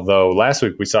 Although last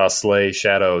week we saw Slay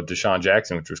shadow Deshaun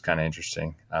Jackson, which was kind of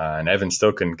interesting. And Evans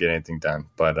still couldn't get anything done.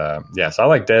 But, so I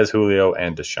like Dez, Julio,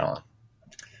 and Deshaun.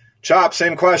 Chop,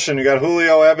 same question. You got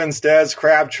Julio, Evans, Dez,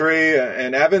 Crabtree,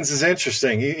 and Evans is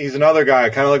interesting. He's another guy,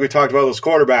 kind of like we talked about those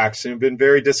quarterbacks, who've been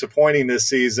very disappointing this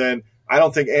season. I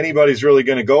don't think anybody's really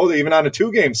going to go, even on a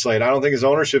 2-game slate. I don't think his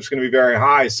ownership's going to be very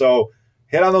high. So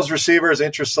hit on those receivers,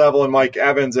 interest level, and Mike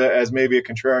Evans as maybe a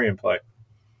contrarian play.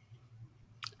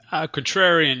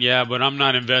 Contrarian, yeah, but I'm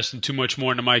not investing too much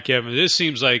more into Mike Evans. This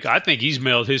seems like I think he's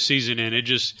mailed his season in.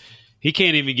 He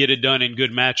can't even get it done in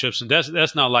good matchups, and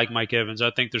that's not like Mike Evans. I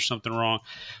think there's something wrong.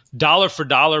 Dollar for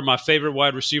dollar, my favorite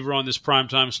wide receiver on this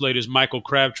primetime slate is Michael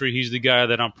Crabtree. He's the guy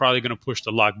that I'm probably going to push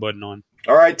the lock button on.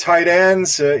 All right, tight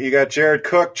ends. You got Jared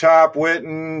Cook, Chop,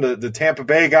 Witten, the Tampa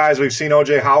Bay guys. We've seen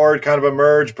O.J. Howard kind of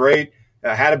emerge. Brait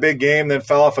had a big game, then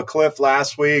fell off a cliff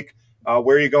last week.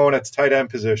 Where are you going at the tight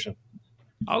end position?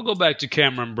 I'll go back to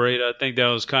Cameron Brate. I think that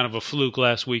was kind of a fluke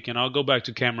last week, and I'll go back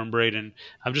to Cameron Brate. And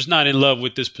I'm just not in love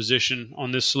with this position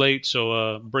on this slate,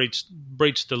 so Brate's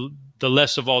the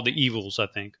less of all the evils, I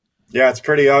think. Yeah, it's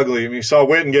pretty ugly. I mean, you saw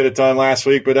Witten get it done last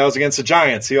week, but that was against the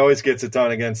Giants. He always gets it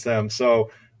done against them. So,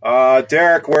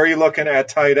 Derek, where are you looking at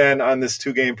tight end on this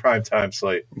 2-game primetime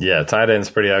slate? Yeah, tight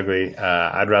end's pretty ugly.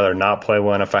 I'd rather not play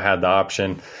one if I had the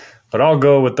option. But I'll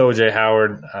go with O.J.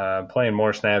 Howard, playing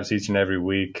more snaps each and every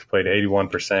week. Played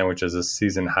 81%, which is a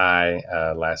season high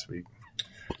last week.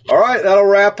 All right, that'll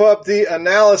wrap up the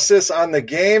analysis on the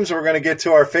games. We're going to get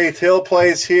to our Faith Hill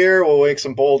plays here. We'll make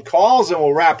some bold calls, and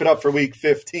we'll wrap it up for Week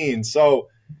 15. So,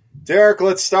 Derek,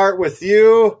 let's start with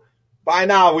you. By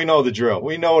now, we know the drill.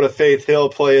 We know what a Faith Hill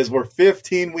play is. We're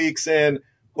 15 weeks in.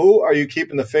 Who are you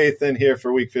keeping the faith in here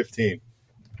for Week 15?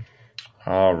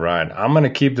 All right. I'm going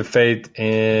to keep the faith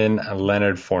in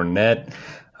Leonard Fournette.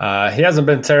 He hasn't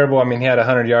been terrible. I mean, he had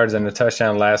 100 yards and a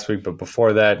touchdown last week, but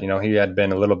before that, he had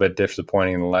been a little bit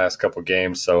disappointing in the last couple of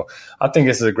games. So I think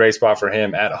this is a great spot for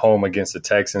him at home against the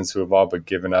Texans, who have all but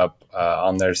given up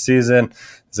on their season.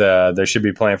 They should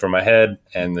be playing from ahead,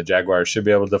 and the Jaguars should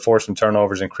be able to force some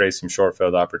turnovers and create some short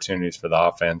field opportunities for the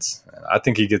offense. I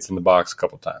think he gets in the box a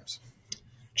couple times.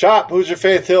 Chop, who's your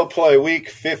Faith Hill play Week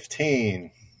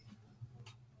 15?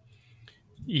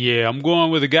 Yeah, I'm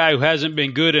going with a guy who hasn't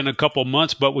been good in a couple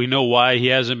months, but we know why he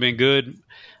hasn't been good.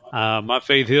 My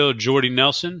Faith Hill, Jordy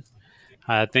Nelson.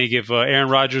 I think if Aaron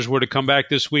Rodgers were to come back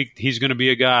this week, he's going to be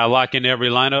a guy I lock in every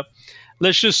lineup.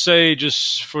 Let's just say,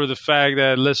 just for the fact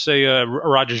that, let's say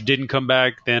Rodgers didn't come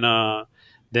back, then I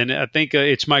think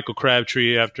it's Michael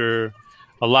Crabtree. After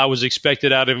a lot was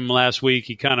expected out of him last week,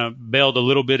 he kind of bailed a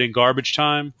little bit in garbage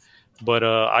time. But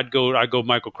I'd go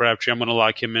Michael Crabtree. I'm going to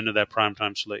lock him into that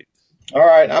primetime slate. All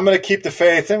right, I'm going to keep the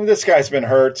faith. I mean, this guy's been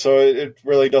hurt, so it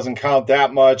really doesn't count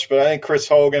that much. But I think Chris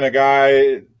Hogan, a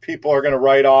guy people are going to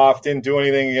write off, didn't do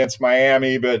anything against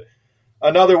Miami, but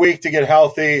another week to get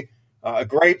healthy. A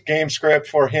great game script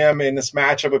for him in this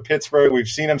matchup with Pittsburgh. We've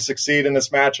seen him succeed in this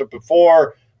matchup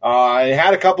before. He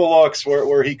had a couple looks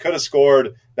where he could have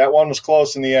scored. That one was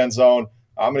close in the end zone.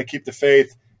 I'm going to keep the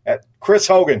faith. Chris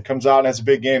Hogan comes out and has a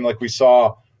big game like we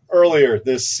saw earlier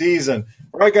this season.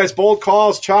 All right, guys, bold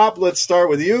calls. Chop, let's start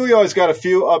with you. You always got a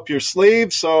few up your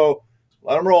sleeve, so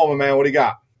let them roll, my man. What do you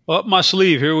got? Up my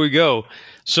sleeve. Here we go.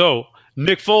 So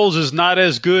Nick Foles is not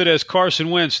as good as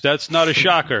Carson Wentz. That's not a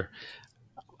shocker.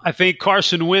 I think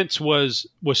Carson Wentz was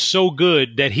so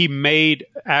good that he made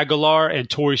Aguilar and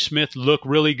Torrey Smith look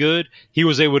really good. He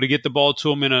was able to get the ball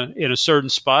to him in a certain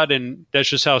spot, and that's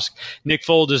just how Nick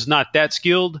Foles is not that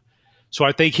skilled. So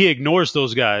I think he ignores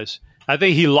those guys. I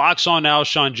think he locks on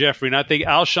Alshon Jeffrey, and I think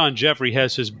Alshon Jeffrey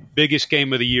has his biggest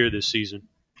game of the year this season.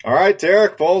 All right,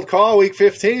 Derek, bold call, Week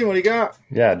 15. What do you got?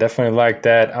 Yeah, definitely like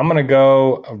that. I'm going to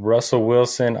go Russell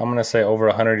Wilson. I'm going to say over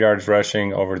 100 yards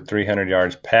rushing, over 300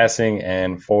 yards passing,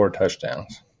 and 4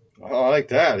 touchdowns. Oh, I like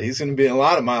that. He's going to be in a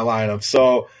lot of my lineup.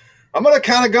 So I'm going to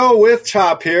kind of go with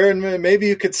Chop here, and maybe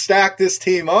you could stack this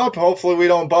team up. Hopefully we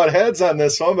don't butt heads on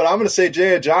this one, but I'm going to say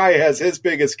Jay Ajayi has his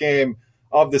biggest game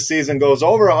of the season, goes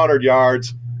over 100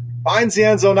 yards, finds the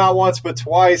end zone not once but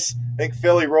twice. I think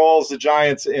Philly rolls the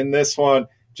Giants in this one.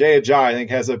 Jay Ajayi, I think,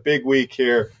 has a big week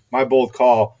here. My bold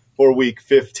call for Week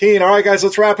 15. All right, guys,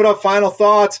 let's wrap it up. Final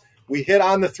thoughts. We hit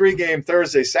on the 3-game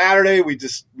Thursday, Saturday. We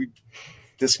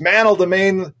dismantled the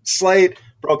main slate,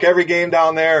 broke every game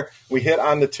down there. We hit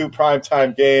on the 2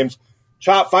 primetime games.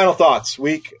 Chop, final thoughts.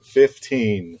 Week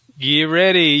 15. Get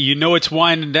ready. You know it's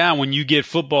winding down when you get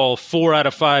football 4 out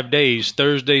of 5 days,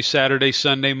 Thursday, Saturday,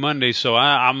 Sunday, Monday. So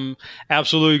I'm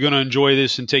absolutely going to enjoy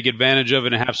this and take advantage of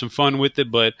it and have some fun with it,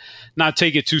 but not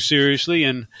take it too seriously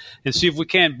and see if we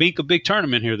can't bink a big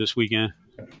tournament here this weekend.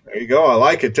 There you go. I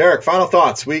like it. Derek, final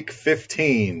thoughts, Week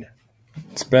 15.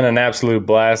 It's been an absolute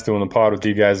blast doing the pod with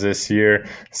you guys this year.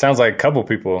 Sounds like a couple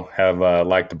people have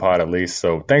liked the pod at least.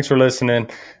 So thanks for listening,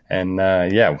 and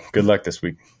good luck this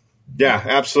week. Yeah,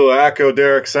 absolutely. Echo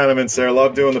Derek's sentiments there.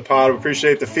 Love doing the pod. We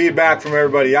appreciate the feedback from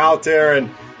everybody out there. And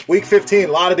Week 15,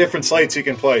 a lot of different slates you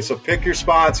can play. So pick your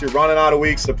spots. You're running out of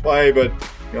weeks to play, but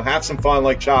have some fun,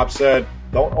 like Chop said.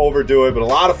 Don't overdo it, but a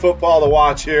lot of football to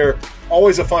watch here.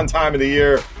 Always a fun time of the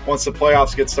year once the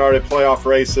playoffs get started, playoff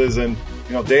races, and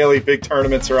daily big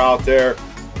tournaments are out there.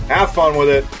 Have fun with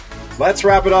it. let's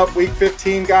wrap it up. Week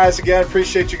 15, guys. Again,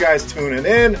 appreciate you guys tuning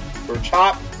in. For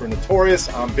Chop, for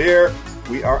Notorious, I'm Beer.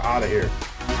 We are out of here.